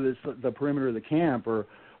I'd go to the perimeter of the camp or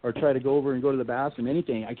try to go over and go to the bathroom,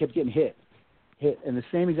 anything, I kept getting hit. And the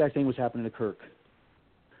same exact thing was happening to Kirk.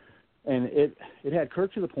 And it had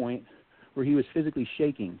Kirk to the point where he was physically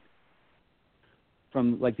shaking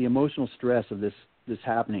from like the emotional stress of this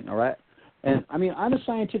happening, all right? And I mean, I'm as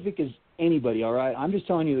scientific as anybody, all right? I'm just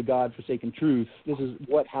telling you the God-forsaken truth. This is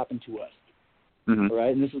what happened to us. Mm-hmm. All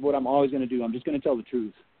right, and this is what I'm always going to do. I'm just going to tell the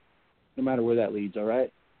truth, no matter where that leads. All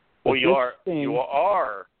right. Well, you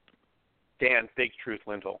are Dan Big Truth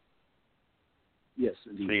Lindholm. Yes,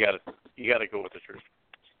 indeed. So you got to go with the truth.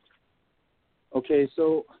 Okay,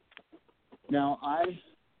 so now I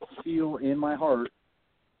feel in my heart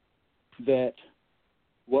that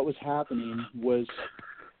what was happening was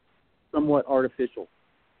somewhat artificial,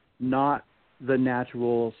 not the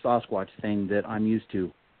natural Sasquatch thing that I'm used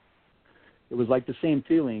to. It was like the same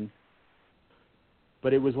feeling,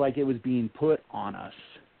 but it was like it was being put on us,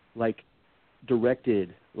 like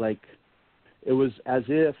directed, like it was as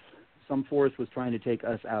if some force was trying to take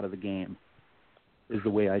us out of the game, is the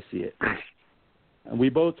way I see it. And we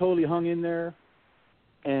both totally hung in there,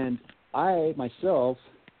 and I, myself,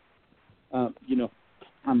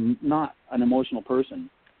 I'm not an emotional person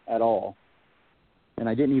at all, and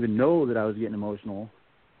I didn't even know that I was getting emotional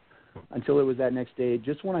until it was that next day.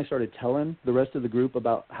 Just when I started telling the rest of the group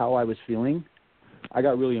about how I was feeling, I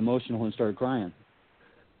got really emotional and started crying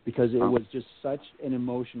because it was just such an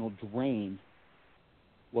emotional drain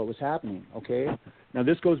what was happening, okay? Now,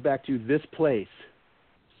 this goes back to this place,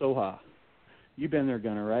 Soha. You've been there,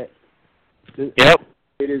 Gunnar, right? Yep.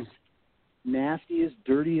 It is nastiest,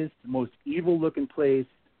 dirtiest, most evil-looking place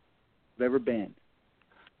I've ever been.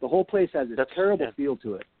 The whole place has a terrible feel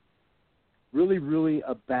to it. Really, really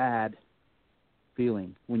a bad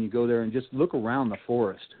feeling when you go there and just look around the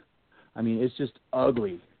forest. I mean, it's just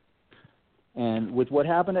ugly. And with what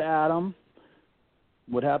happened to Adam,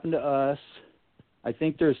 what happened to us, I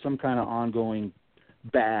think there's some kind of ongoing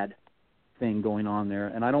bad thing going on there,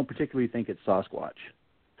 and I don't particularly think it's Sasquatch.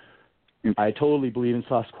 I totally believe in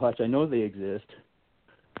Sasquatch. I know they exist.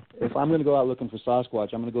 If I'm going to go out looking for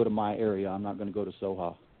Sasquatch, I'm going to go to my area. I'm not going to go to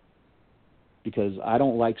Soha because I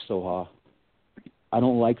don't like Soha. I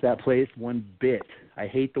don't like that place one bit. I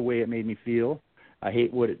hate the way it made me feel. I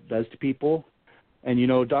hate what it does to people. And,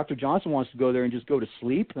 Dr. Johnson wants to go there and just go to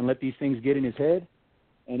sleep and let these things get in his head.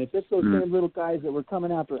 And if it's those same little guys that were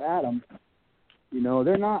coming after Adam,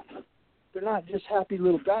 they're not just happy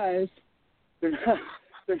little guys. They're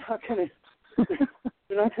not gonna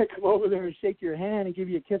come over there and shake your hand and give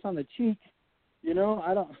you a kiss on the cheek. I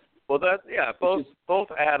don't. Well,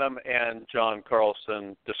 both Adam and John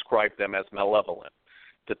Carlson described them as malevolent,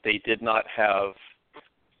 that they did not have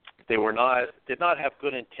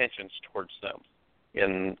good intentions towards them,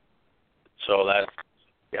 and so that,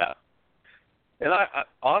 yeah. And I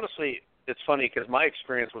honestly, it's funny because my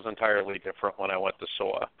experience was entirely different when I went to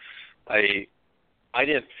SOA. I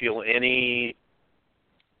didn't feel anything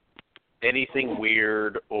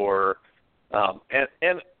weird or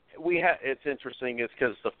and we had. It's interesting is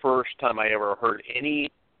because the first time I ever heard any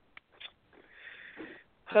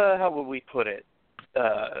how would we put it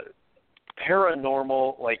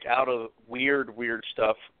paranormal, like out of weird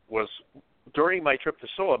stuff, was during my trip to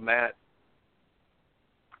SOA. Matt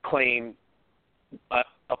claimed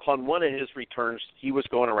upon one of his returns he was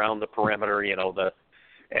going around the perimeter,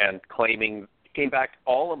 and claiming, came back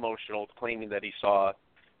all emotional, claiming that he saw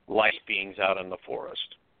light beings out in the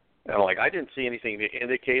forest. And I'm like, I didn't see anything that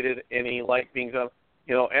indicated any light beings out,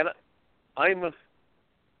 and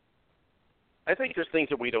I think there's things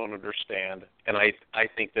that we don't understand, and I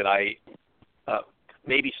think that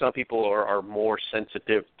maybe some people are more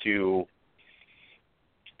sensitive to,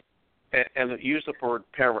 and use the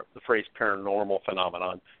phrase paranormal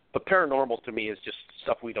phenomenon, but paranormal to me is just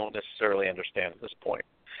stuff we don't necessarily understand at this point.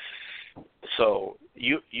 So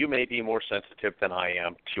you may be more sensitive than I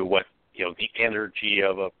am to what, the energy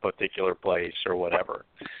of a particular place or whatever.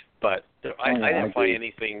 But I didn't find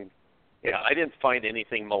anything. Yeah, I didn't find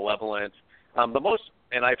anything malevolent. The most,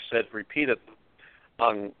 and I've said repeated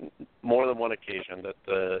on more than one occasion, that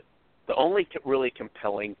the only really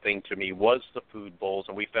compelling thing to me was the food bowls,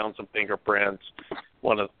 and we found some fingerprints.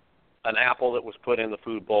 An apple that was put in the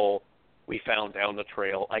food bowl we found down the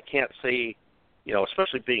trail. I can't say,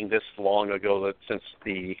 especially being this long ago, that since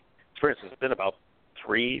the experience has been about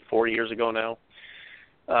 3-4 years ago now,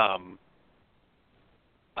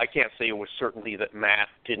 I can't say with certainty that Matt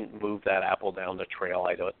didn't move that apple down the trail.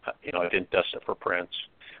 I didn't dust it for prints.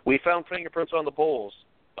 We found fingerprints on the bowls,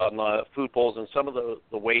 on the food bowls, and some of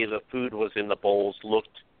the way the food was in the bowls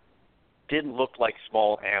didn't look like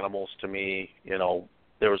small animals to me.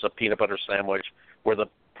 There was a peanut butter sandwich where the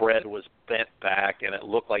bread was bent back and it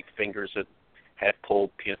looked like fingers that had pulled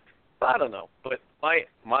peanut. I don't know, but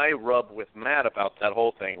my rub with Matt about that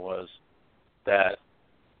whole thing was that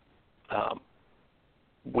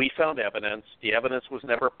we found evidence. The evidence was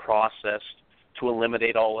never processed to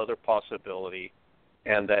eliminate all other possibility,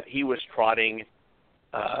 and that he was trotting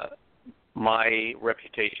my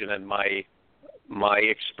reputation and my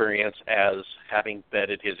experience as having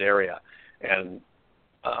vetted his area. And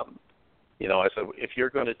I said, if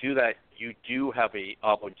you're going to do that, you do have an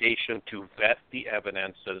obligation to vet the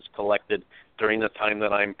evidence that is collected during the time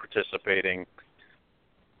that I'm participating,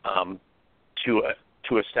 to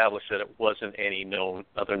to establish that it wasn't any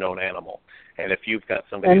other known animal. And if you've got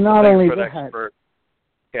somebody and who's not a only Bigfoot that, expert,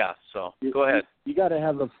 yeah. So go ahead. You got to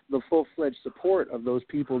have the full-fledged support of those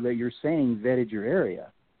people that you're saying vetted your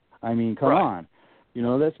area. I mean, come on. You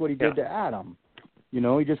know, that's what he did to Adam. You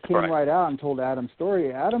know, he just came right out and told Adam's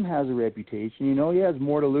story. Adam has a reputation. You know, he has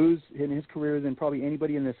more to lose in his career than probably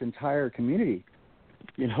anybody in this entire community.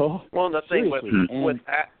 You know? Well, the thing with the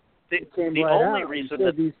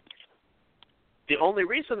only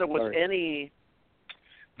reason there was any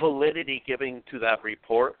validity given to that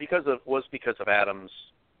report because of Adam's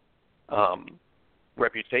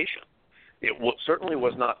reputation. It certainly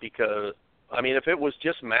was not because, I mean, if it was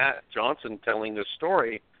just Matt Johnson telling this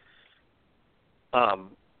story,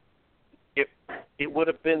 it would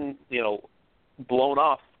have been, you know, blown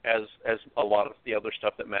off as a lot of the other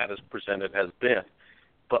stuff that Matt has presented has been.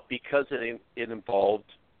 But because it involved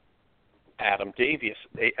Adam Davis,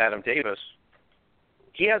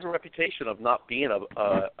 he has a reputation of not being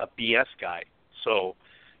a BS guy. So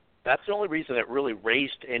that's the only reason it really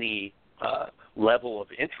raised any level of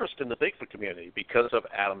interest in the Bigfoot community, because of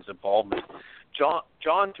Adam's involvement.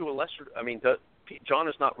 John to a lesser, I mean, John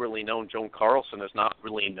is not really known. Joan Carlson is not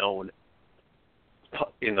really known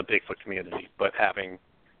in the Bigfoot community, but having,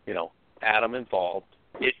 you know, Adam involved,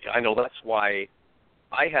 I know that's why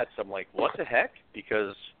I had some like, what the heck?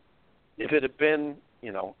 Because if it had been,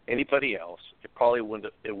 you know, anybody else, it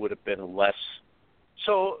would have been less.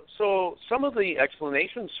 So some of the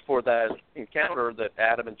explanations for that encounter that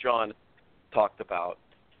Adam and John talked about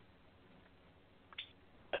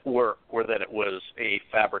were that it was a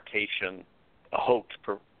fabrication, a hoax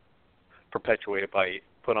put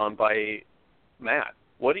on by Matt.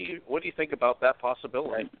 What do you think about that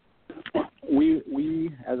possibility?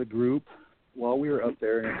 We as a group, while we were up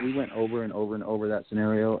there, we went over and over and over that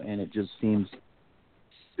scenario, and it just seems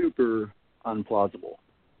super unplausible.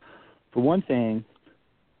 For one thing,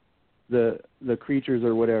 the creatures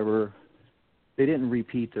or whatever, they didn't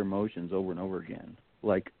repeat their motions over and over again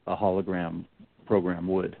like a hologram program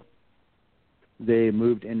would. They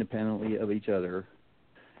moved independently of each other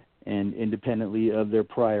and independently of their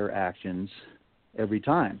prior actions every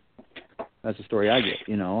time. That's the story I get,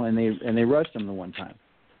 you know, and they rushed them the one time,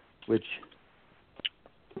 which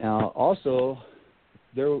now also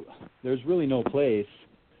there's really no place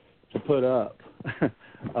to put up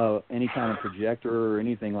any kind of projector or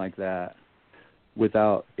anything like that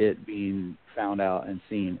without it being found out and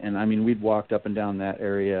seen. And I mean, we'd walked up and down that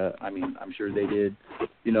area. I mean, I'm sure they did.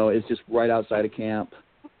 You know, it's just right outside of camp,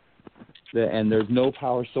 and there's no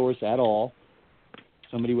power source at all.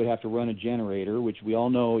 Somebody would have to run a generator, which we all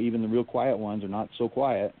know even the real quiet ones are not so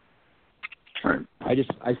quiet.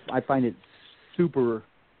 I find it super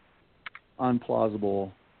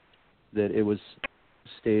unplausible that it was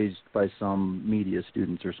staged by some media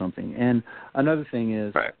students or something. And another thing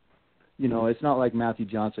is, you know, it's not like Matthew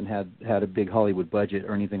Johnson had a big Hollywood budget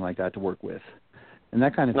or anything like that to work with. And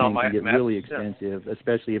that kind of thing can get really expensive,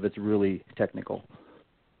 especially if it's really technical.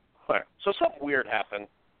 Right. So something weird happened,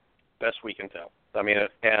 best we can tell. I mean,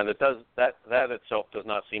 and it does that itself does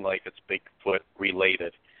not seem like it's Bigfoot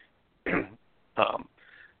related.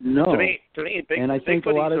 No. To me, and I think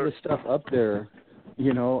Bigfoot a lot of the stuff up there,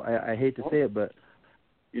 you know, I hate to say it, but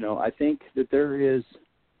you know, I think that there is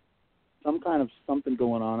some kind of something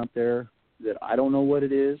going on up there that I don't know what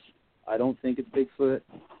it is. I don't think it's Bigfoot.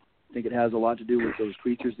 I think it has a lot to do with those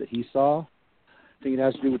creatures that he saw. I think it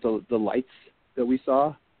has to do with the lights that we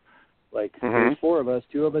saw. Like, there's four of us.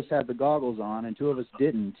 Two of us had the goggles on, and two of us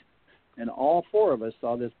didn't. And all four of us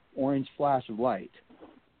saw this orange flash of light.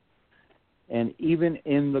 And even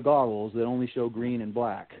in the goggles that only show green and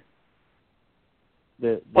black,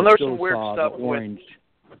 there's some weird stuff orange.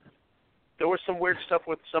 There was some weird stuff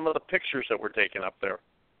with some of the pictures that were taken up there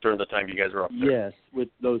during the time you guys were up there. Yes, with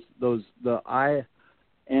the eye,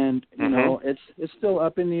 and you know, it's still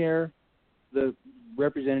up in the air. The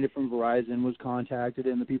representative from Verizon was contacted,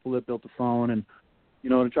 and the people that built the phone, and you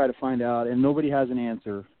know, to try to find out, and nobody has an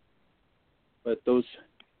answer. But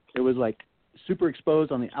it was like super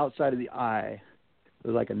exposed on the outside of the eye. It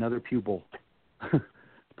was like another pupil,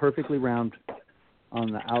 perfectly round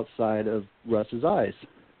on the outside of Russ's eyes.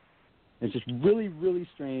 It's just really, really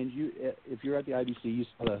strange. If you're at the IBC, you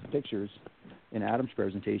saw the pictures in Adam's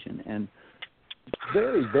presentation, and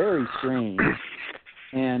very, very strange.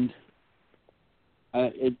 And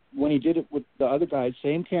when he did it with the other guys,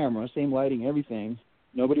 same camera, same lighting, everything.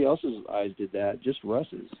 Nobody else's eyes did that, just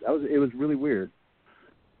Russ's. It was really weird.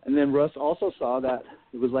 And then Russ also saw that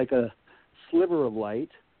it was like a sliver of light,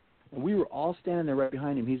 and we were all standing there right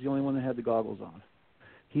behind him. He's the only one that had the goggles on.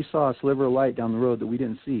 He saw a sliver of light down the road that we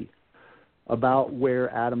didn't see. about where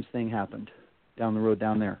Adam's thing happened, down the road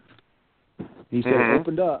down there. He said it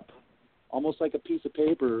opened up, almost like a piece of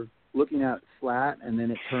paper, looking at flat and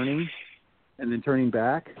then it turning, and then turning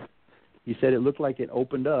back. He said it looked like it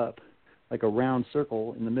opened up, like a round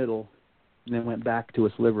circle in the middle, and then went back to a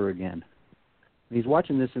sliver again. And he's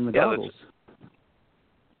watching this in the goggles.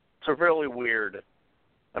 It's a really weird.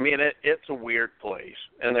 I mean, it's a weird place,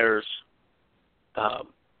 and there's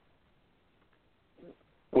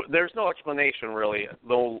no explanation really,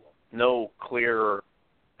 no clear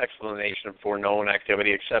explanation for known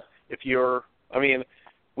activity except if you're. I mean,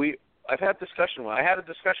 I had a discussion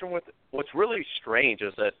with. What's really strange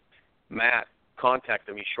is that Matt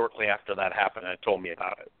contacted me shortly after that happened and told me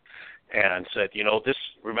about it, and said,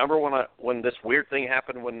 remember when this weird thing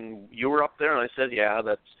happened when you were up there? And I said, yeah,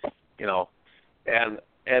 that's,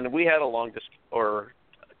 and we had a long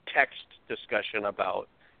text discussion about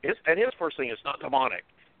his first thing is not demonic.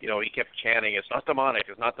 He kept chanting, it's not demonic,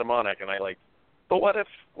 and I but what if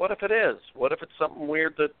it is? What if it's something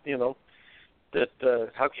weird that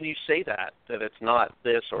how can you say that it's not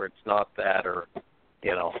this or it's not that or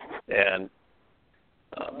and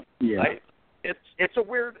it's a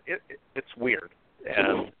weird it's weird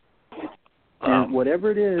and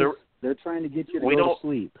whatever it is, they're trying to get you to go to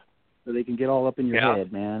sleep so they can get all up in your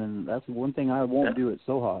head, man, and that's one thing I won't do at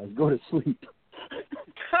Soha is go to sleep.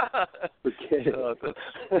 Forget it.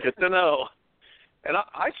 Good to know. And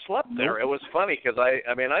I slept there. It was funny because I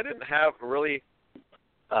didn't have really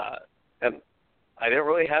and I didn't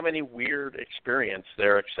really have any weird experience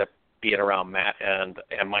there except being around Matt and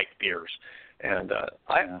Mike Beers. And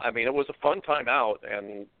I mean, it was a fun time out.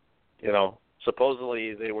 And,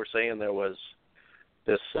 supposedly they were saying there was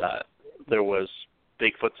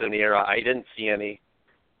Bigfoots in the air. I didn't see any.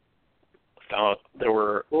 There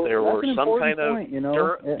were some kind of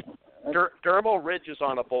dermal ridges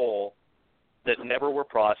on a bowl that never were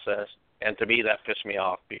processed. And to me, that pissed me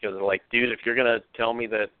off because, dude, if you're going to tell me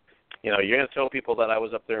that, you're going to tell people that I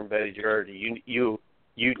was up there in Betty's Yard, you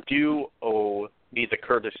do owe me the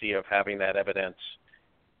courtesy of having that evidence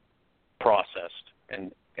processed,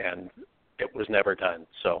 and it was never done.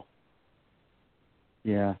 So,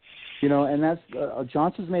 yeah, and that's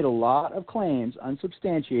Johnson's made a lot of claims,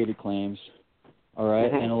 unsubstantiated claims. All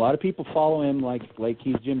right, and a lot of people follow him like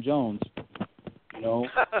he's Jim Jones.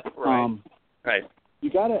 Right. Right.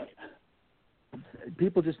 You gotta.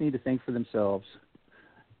 People just need to think for themselves,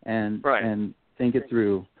 and think it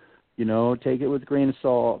through. Take it with a grain of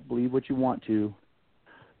salt, believe what you want to.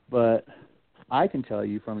 But I can tell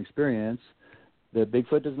you from experience that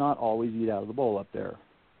Bigfoot does not always eat out of the bowl up there.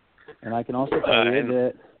 And I can also tell you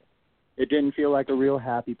that it didn't feel like a real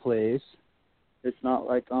happy place. It's not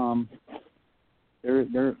like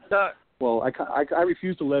well, I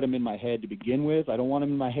refuse to let him in my head to begin with. I don't want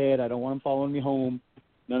him in my head. I don't want him following me home.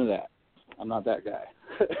 None of that. I'm not that guy.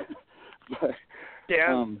 But,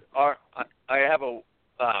 I have a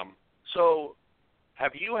so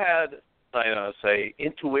have you had say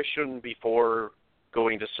intuition before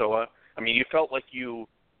going to SOA? I mean, you felt like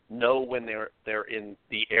when they're in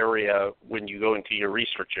the area when you go into your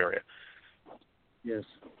research area. Yes.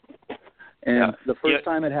 And the first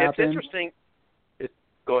time it happened, it's interesting.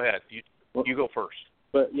 Go ahead. You go first.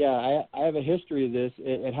 But I have a history of this.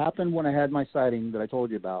 It happened when I had my sighting that I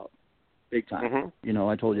told you about, big time.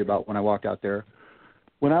 I told you about when I walked out there.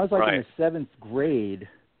 When I was in the 7th grade,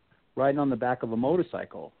 riding on the back of a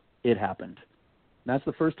motorcycle, it happened. And that's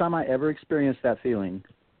the first time I ever experienced that feeling.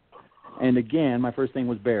 And again, my first thing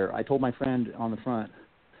was bear. I told my friend on the front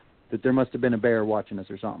that there must have been a bear watching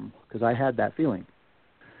us or something because I had that feeling.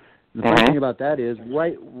 And the funny thing about that is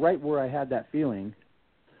right where I had that feeling,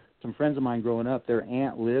 some friends of mine growing up, their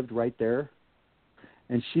aunt lived right there,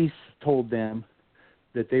 and she told them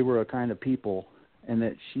that they were a kind of people and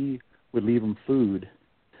that she would leave them food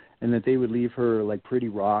and that they would leave her like pretty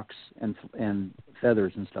rocks and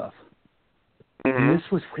feathers and stuff. And this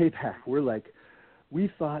was way back.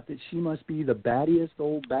 We thought that she must be the battiest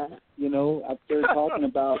old bat, up there talking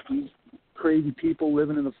about these crazy people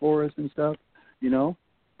living in the forest and stuff,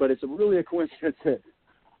 But it's really a coincidence that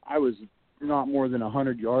I was not more than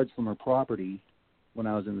 100 yards from her property when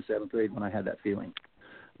I was in the 7th grade when I had that feeling.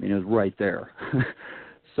 I mean, it was right there.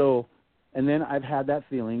 So, and then I've had that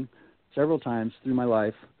feeling several times through my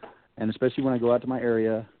life, and especially when I go out to my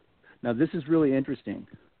area. Now, this is really interesting.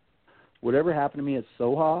 Whatever happened to me at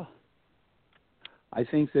Soha, I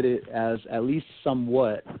think that it has at least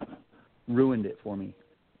somewhat ruined it for me.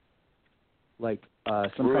 Like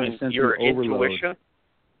some kind of sense of overload. Intuition?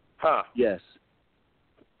 Huh. Yes.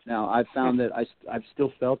 Now, I've found that I've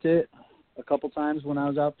still felt it a couple times when I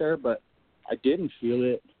was out there, but I didn't feel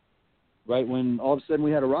it right when all of a sudden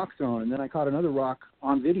we had a rock thrown, and then I caught another rock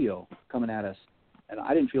on video coming at us, and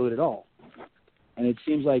I didn't feel it at all. And it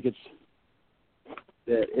seems like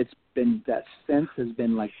that sense has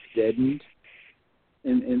been like deadened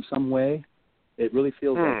in some way. It really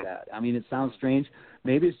feels like that. I mean, it sounds strange.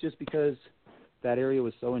 Maybe it's just because that area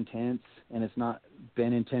was so intense, and it's not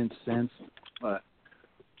been intense since. But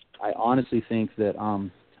I honestly think that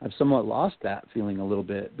I've somewhat lost that feeling a little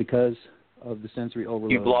bit because of the sensory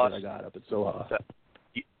overload that I got up at Soha.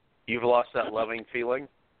 You've lost that loving feeling?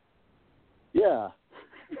 Yeah.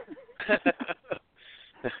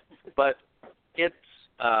 But it's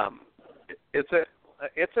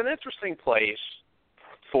an interesting place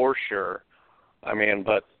for sure. I mean,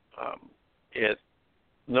 but it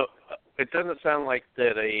doesn't sound like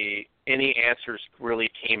that any answers really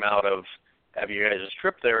came out of you guys'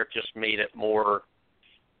 trip there. It just made it more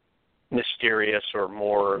mysterious or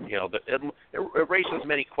more, it raises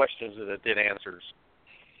many questions as it did answers.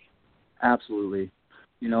 Absolutely.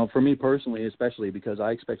 For me personally, especially because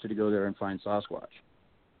I expected to go there and find Sasquatch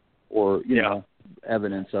or, you know,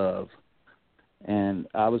 evidence of. And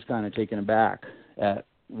I was kind of taken aback at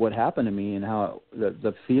what happened to me and how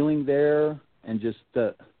the feeling there and just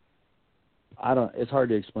it's hard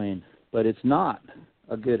to explain, but it's not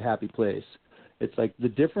a good, happy place. It's like the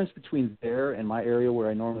difference between there and my area where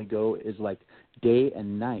I normally go is like day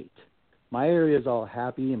and night. My area is all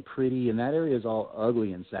happy and pretty, and that area is all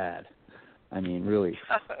ugly and sad. I mean, really,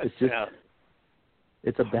 it's just,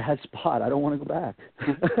 it's a bad spot. I don't want to go back.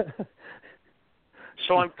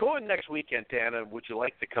 So I'm going next weekend, Dana. Would you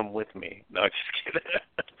like to come with me? No, just kidding.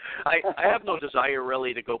 I have no desire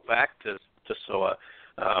really to go back to Soha.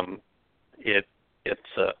 It's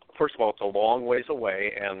first of all, it's a long ways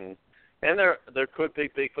away, and there could be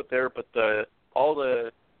Bigfoot there, but all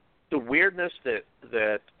the weirdness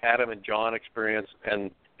that Adam and John experience,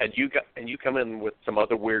 and you come in with some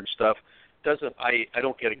other weird stuff. I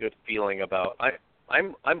don't get a good feeling about.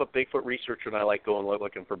 I'm a Bigfoot researcher, and I like going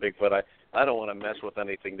looking for Bigfoot. I don't want to mess with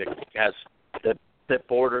anything that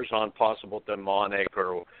borders on possible demonic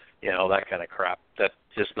or that kind of crap. That's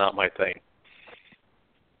just not my thing.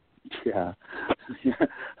 Yeah,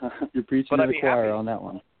 you're preaching to the choir on that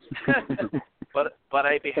one. but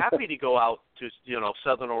I'd be happy to go out to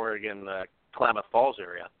Southern Oregon, Klamath Falls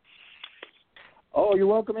area. Oh, you're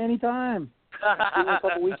welcome anytime. Give me a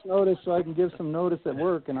couple weeks' notice so I can give some notice at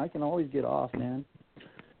work, and I can always get off, man.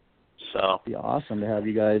 So it'd be awesome to have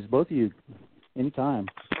you guys, both of you, anytime.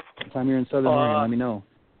 Anytime you're in Southern Oregon, let me know.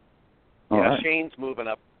 Yeah, right. Shane's moving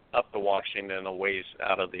up to Washington a ways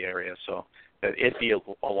out of the area, so it'd be a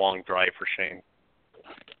long drive for Shane.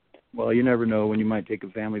 Well, you never know when you might take a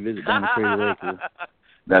family visit down to Crater Lake.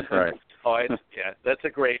 That's right. That's a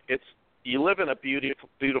great. You live in a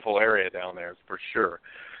beautiful area down there for sure.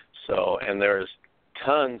 So, and there's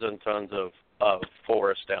tons and tons of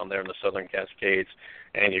forest down there in the Southern Cascades,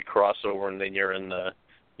 and you cross over, and then you're in the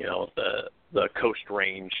Coast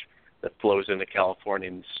Range that flows into California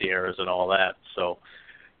and the Sierras and all that. So,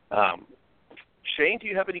 Shane, do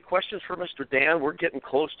you have any questions for Mr. Dan? We're getting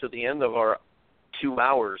close to the end of our 2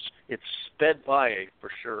 hours. It's sped by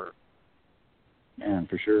for sure. Man,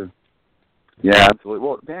 for sure. Yeah, absolutely.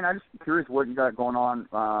 Well, Dan, I'm just curious what you got going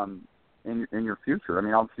on in your future. I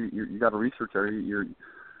mean, obviously you got a research area.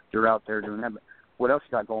 You're out there doing that. But what else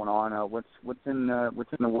you got going on? What's in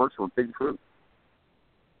the works with Bigfoot?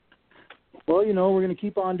 Well, we're going to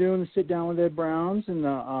keep on doing the sit down with Ed Browns and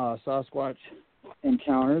the Sasquatch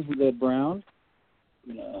encounters with Ed Brown.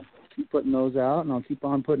 Keep putting those out, and I'll keep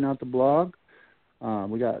on putting out the blog.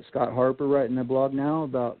 We got Scott Harper writing a blog now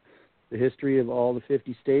about the history of all the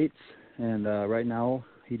 50 states, and right now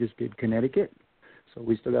he just did Connecticut, so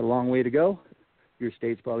we still got a long way to go. Your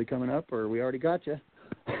state's probably coming up, or we already got you.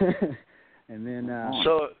 And then,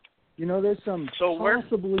 there's some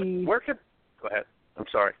possibly. Where could? Go ahead. I'm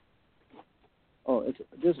sorry. Oh, it's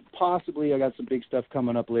just possibly. I got some big stuff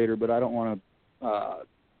coming up later, but I don't want to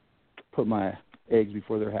put my eggs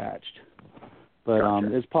before they're hatched. But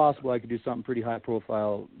gotcha. It's possible I could do something pretty high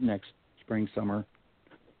profile next spring, summer.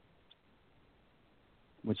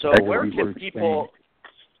 So where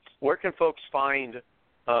can folks find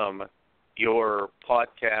your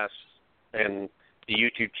podcast and the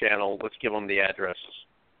YouTube channel? Let's give them the addresses.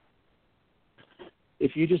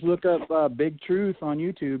 If you just look up Big Truth on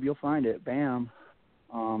YouTube, you'll find it. Bam.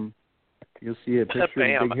 You'll see a picture of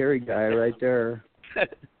the big hairy guy right there.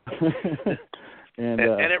 And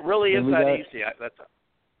it really is that easy.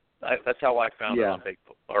 That's how I found it on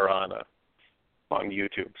Bigfoot or on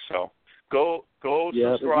YouTube. So go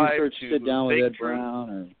subscribe if you search to Sit Down with Big Ed Truth.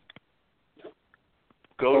 Brown.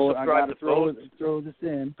 Go subscribe to to both. throw this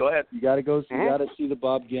in. Go ahead. You got to go. You got to see the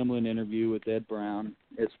Bob Gimlin interview with Ed Brown.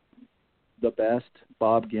 It's the best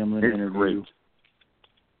Bob Gimlin interview. Great.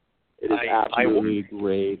 It is absolutely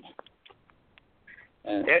great.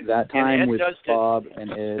 And that time with Bob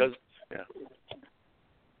and Ed.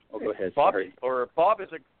 Go ahead. Bob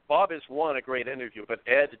is a great interview, but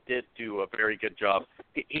Ed did do a very good job.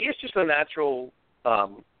 He is just a natural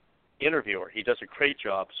interviewer. He does a great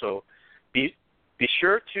job. So be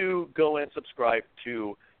sure to go and subscribe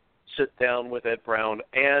to Sit Down with Ed Brown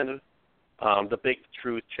and the Big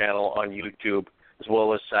Truth channel on YouTube, as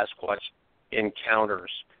well as Sasquatch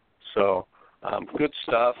Encounters. So good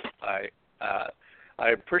stuff. I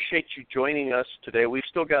appreciate you joining us today. We've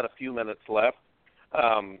still got a few minutes left.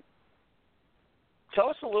 Tell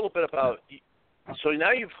us a little bit about. So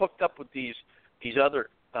now you've hooked up with these other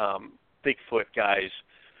Bigfoot guys,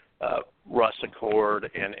 Russ Accord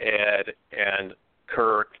and Ed and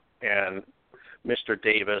Kirk and Mr.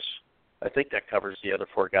 Davis. I think that covers the other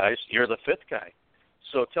 4 guys. You're the 5th guy.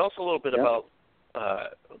 So tell us a little bit about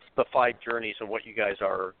the 5 journeys and what you guys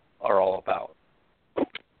are all about.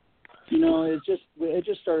 You know, it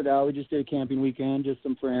just started out. We just did a camping weekend, just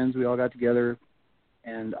some friends. We all got together,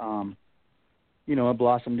 and you know, it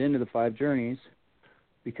blossomed into the 5 journeys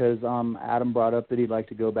because Adam brought up that he'd like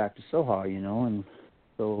to go back to Soha, you know, and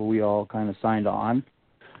so we all kind of signed on,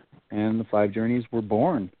 and the 5 journeys were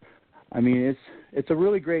born. I mean, it's a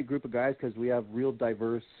really great group of guys because we have real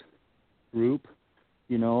diverse group.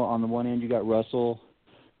 You know, on the one end you got Russell,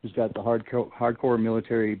 who's got the hardcore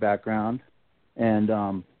military background,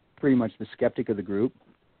 and pretty much the skeptic of the group.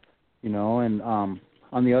 You know, and on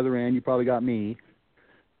the other end you probably got me.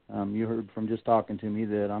 You heard from just talking to me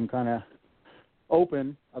that I'm kind of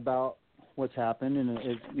open about what's happened, and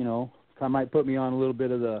it, you know, kind of might put me on a little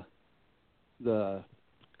bit of the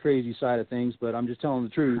crazy side of things, but I'm just telling the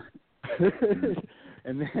truth.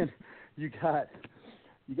 And then you got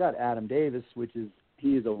Adam Davis,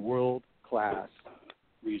 he is a world-class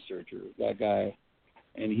researcher, that guy,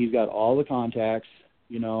 and he's got all the contacts.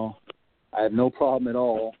 You know, I have no problem at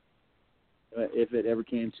all if it ever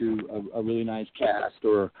came to a really nice cast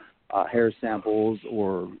or hair samples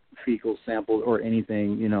or fecal samples or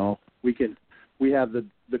anything. You know, we have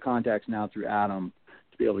the contacts now through Adam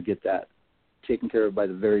to be able to get that taken care of by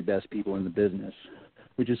the very best people in the business,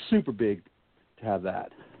 which is super big to have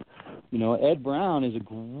that. You know, Ed Brown is a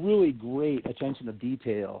really great attention to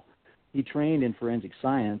detail. He trained in forensic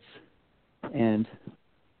science, and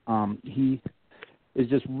he is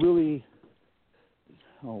just really,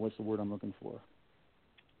 what's the word I'm looking for?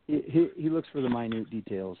 He looks for the minute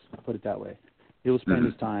details, I'll put it that way. He'll spend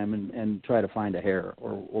his time and try to find a hair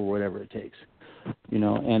or whatever it takes. You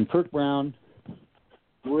know, and Kirk Brown,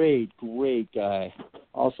 great guy,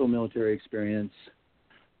 also military experience.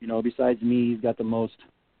 You know, besides me, he's got the most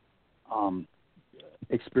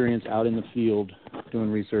experience out in the field doing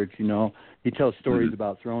research. You know, he tells stories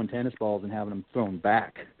about throwing tennis balls and having them thrown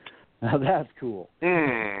back. Now that's cool.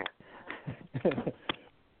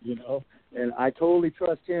 You know, and I totally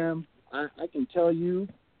trust him. I can tell you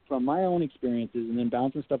from my own experiences, and then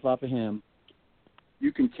bouncing stuff off of him,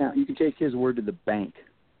 you can take his word to the bank.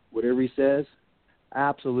 Whatever he says,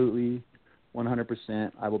 absolutely,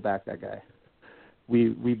 100%, I will back that guy.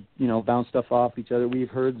 We you know, bounce stuff off each other. We've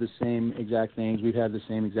heard the same exact things. We've had the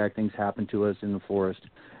same exact things happen to us in the forest,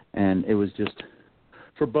 and it was just,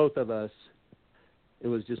 for both of us, it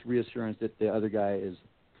was just reassurance that the other guy is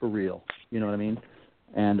for real. You know what I mean?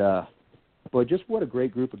 And but just what a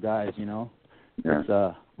great group of guys. You know,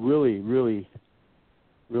 it's really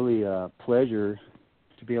pleasure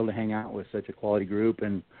to be able to hang out with such a quality group,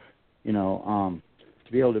 and you know,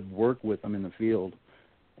 to be able to work with them in the field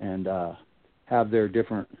and have their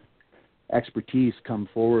different expertise come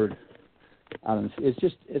forward.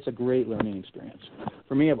 It's a great learning experience.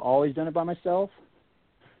 For me, I've always done it by myself,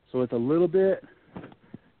 so it's a little bit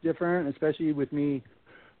different, especially with me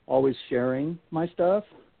always sharing my stuff.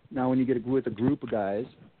 Now, when you get with a group of guys,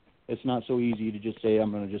 it's not so easy to just say,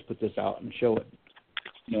 I'm going to just put this out and show it.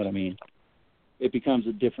 You know what I mean? It becomes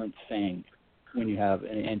a different thing when you have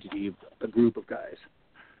an entity, a group of guys.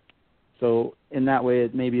 So in that way,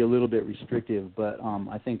 it may be a little bit restrictive, but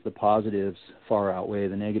I think the positives far outweigh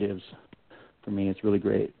the negatives. For me, it's really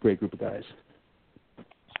great group of guys.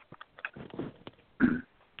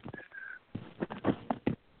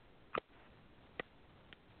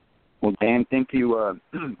 Well, Dan, thank you.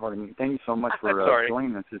 Pardon me. Thank you so much for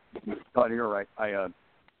joining us. You're right. I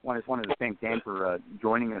just wanted to thank Dan for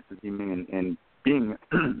joining us this evening and being,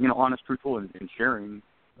 you know, honest, truthful, and sharing.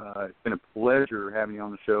 It's been a pleasure having you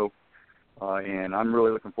on the show. and I'm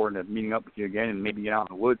really looking forward to meeting up with you again and maybe get out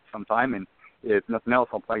in the woods sometime. And if nothing else,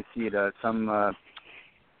 I'll probably see you at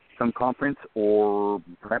some conference or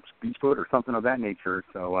perhaps Beachfoot or something of that nature.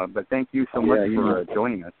 So, but thank you so much for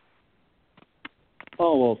joining us.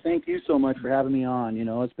 Oh, well, thank you so much for having me on. You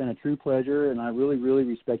know, it's been a true pleasure, and I really, really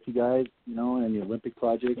respect you guys, you know, and the Olympic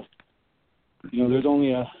Project. You know, there's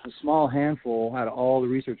only a small handful out of all the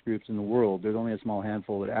research groups in the world. There's only a small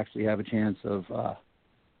handful that actually have a chance of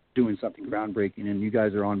doing something groundbreaking, and you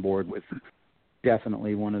guys are on board with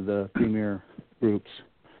definitely one of the premier groups,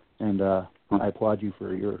 and I applaud you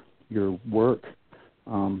for your work.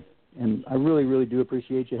 And I really, really do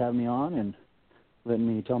appreciate you having me on and letting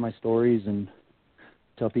me tell my stories and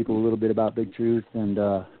tell people a little bit about Big Truth. And,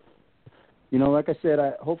 you know, like I said,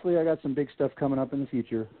 hopefully I got some big stuff coming up in the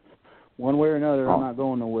future. One way or another, I'm not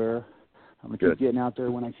going nowhere. I'm going to keep getting out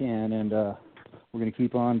there when I can, and we're going to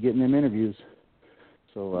keep on getting them interviews.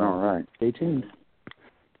 So all right. Stay tuned.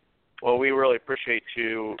 Well, we really appreciate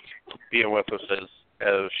you being with us,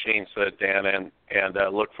 as Shane said, Dan, and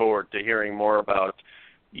look forward to hearing more about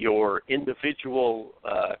your individual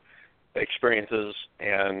experiences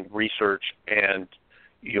and research, and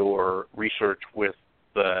your research with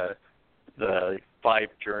the Five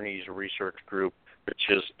Journeys Research Group,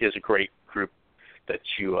 which is a great group that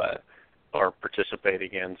you are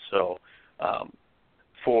participating in. So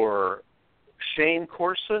for Shane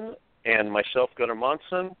Corson and myself, Gunnar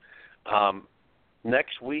Monson,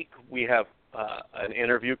 next week we have an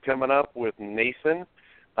interview coming up with Nathan,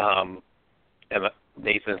 and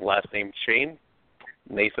Nathan's last name Shane.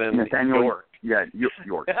 Nathan York. Yeah,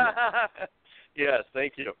 York. Yeah. Yes,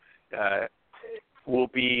 thank you. Will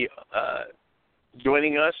be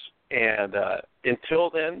joining us, and until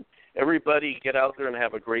then, everybody get out there and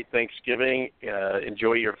have a great Thanksgiving.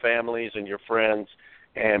 Enjoy your families and your friends,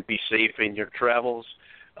 and be safe in your travels.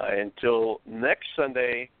 Until next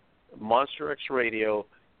Sunday, Monster X Radio,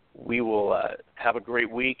 we will have a great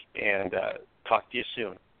week and talk to you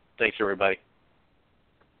soon. Thanks, everybody.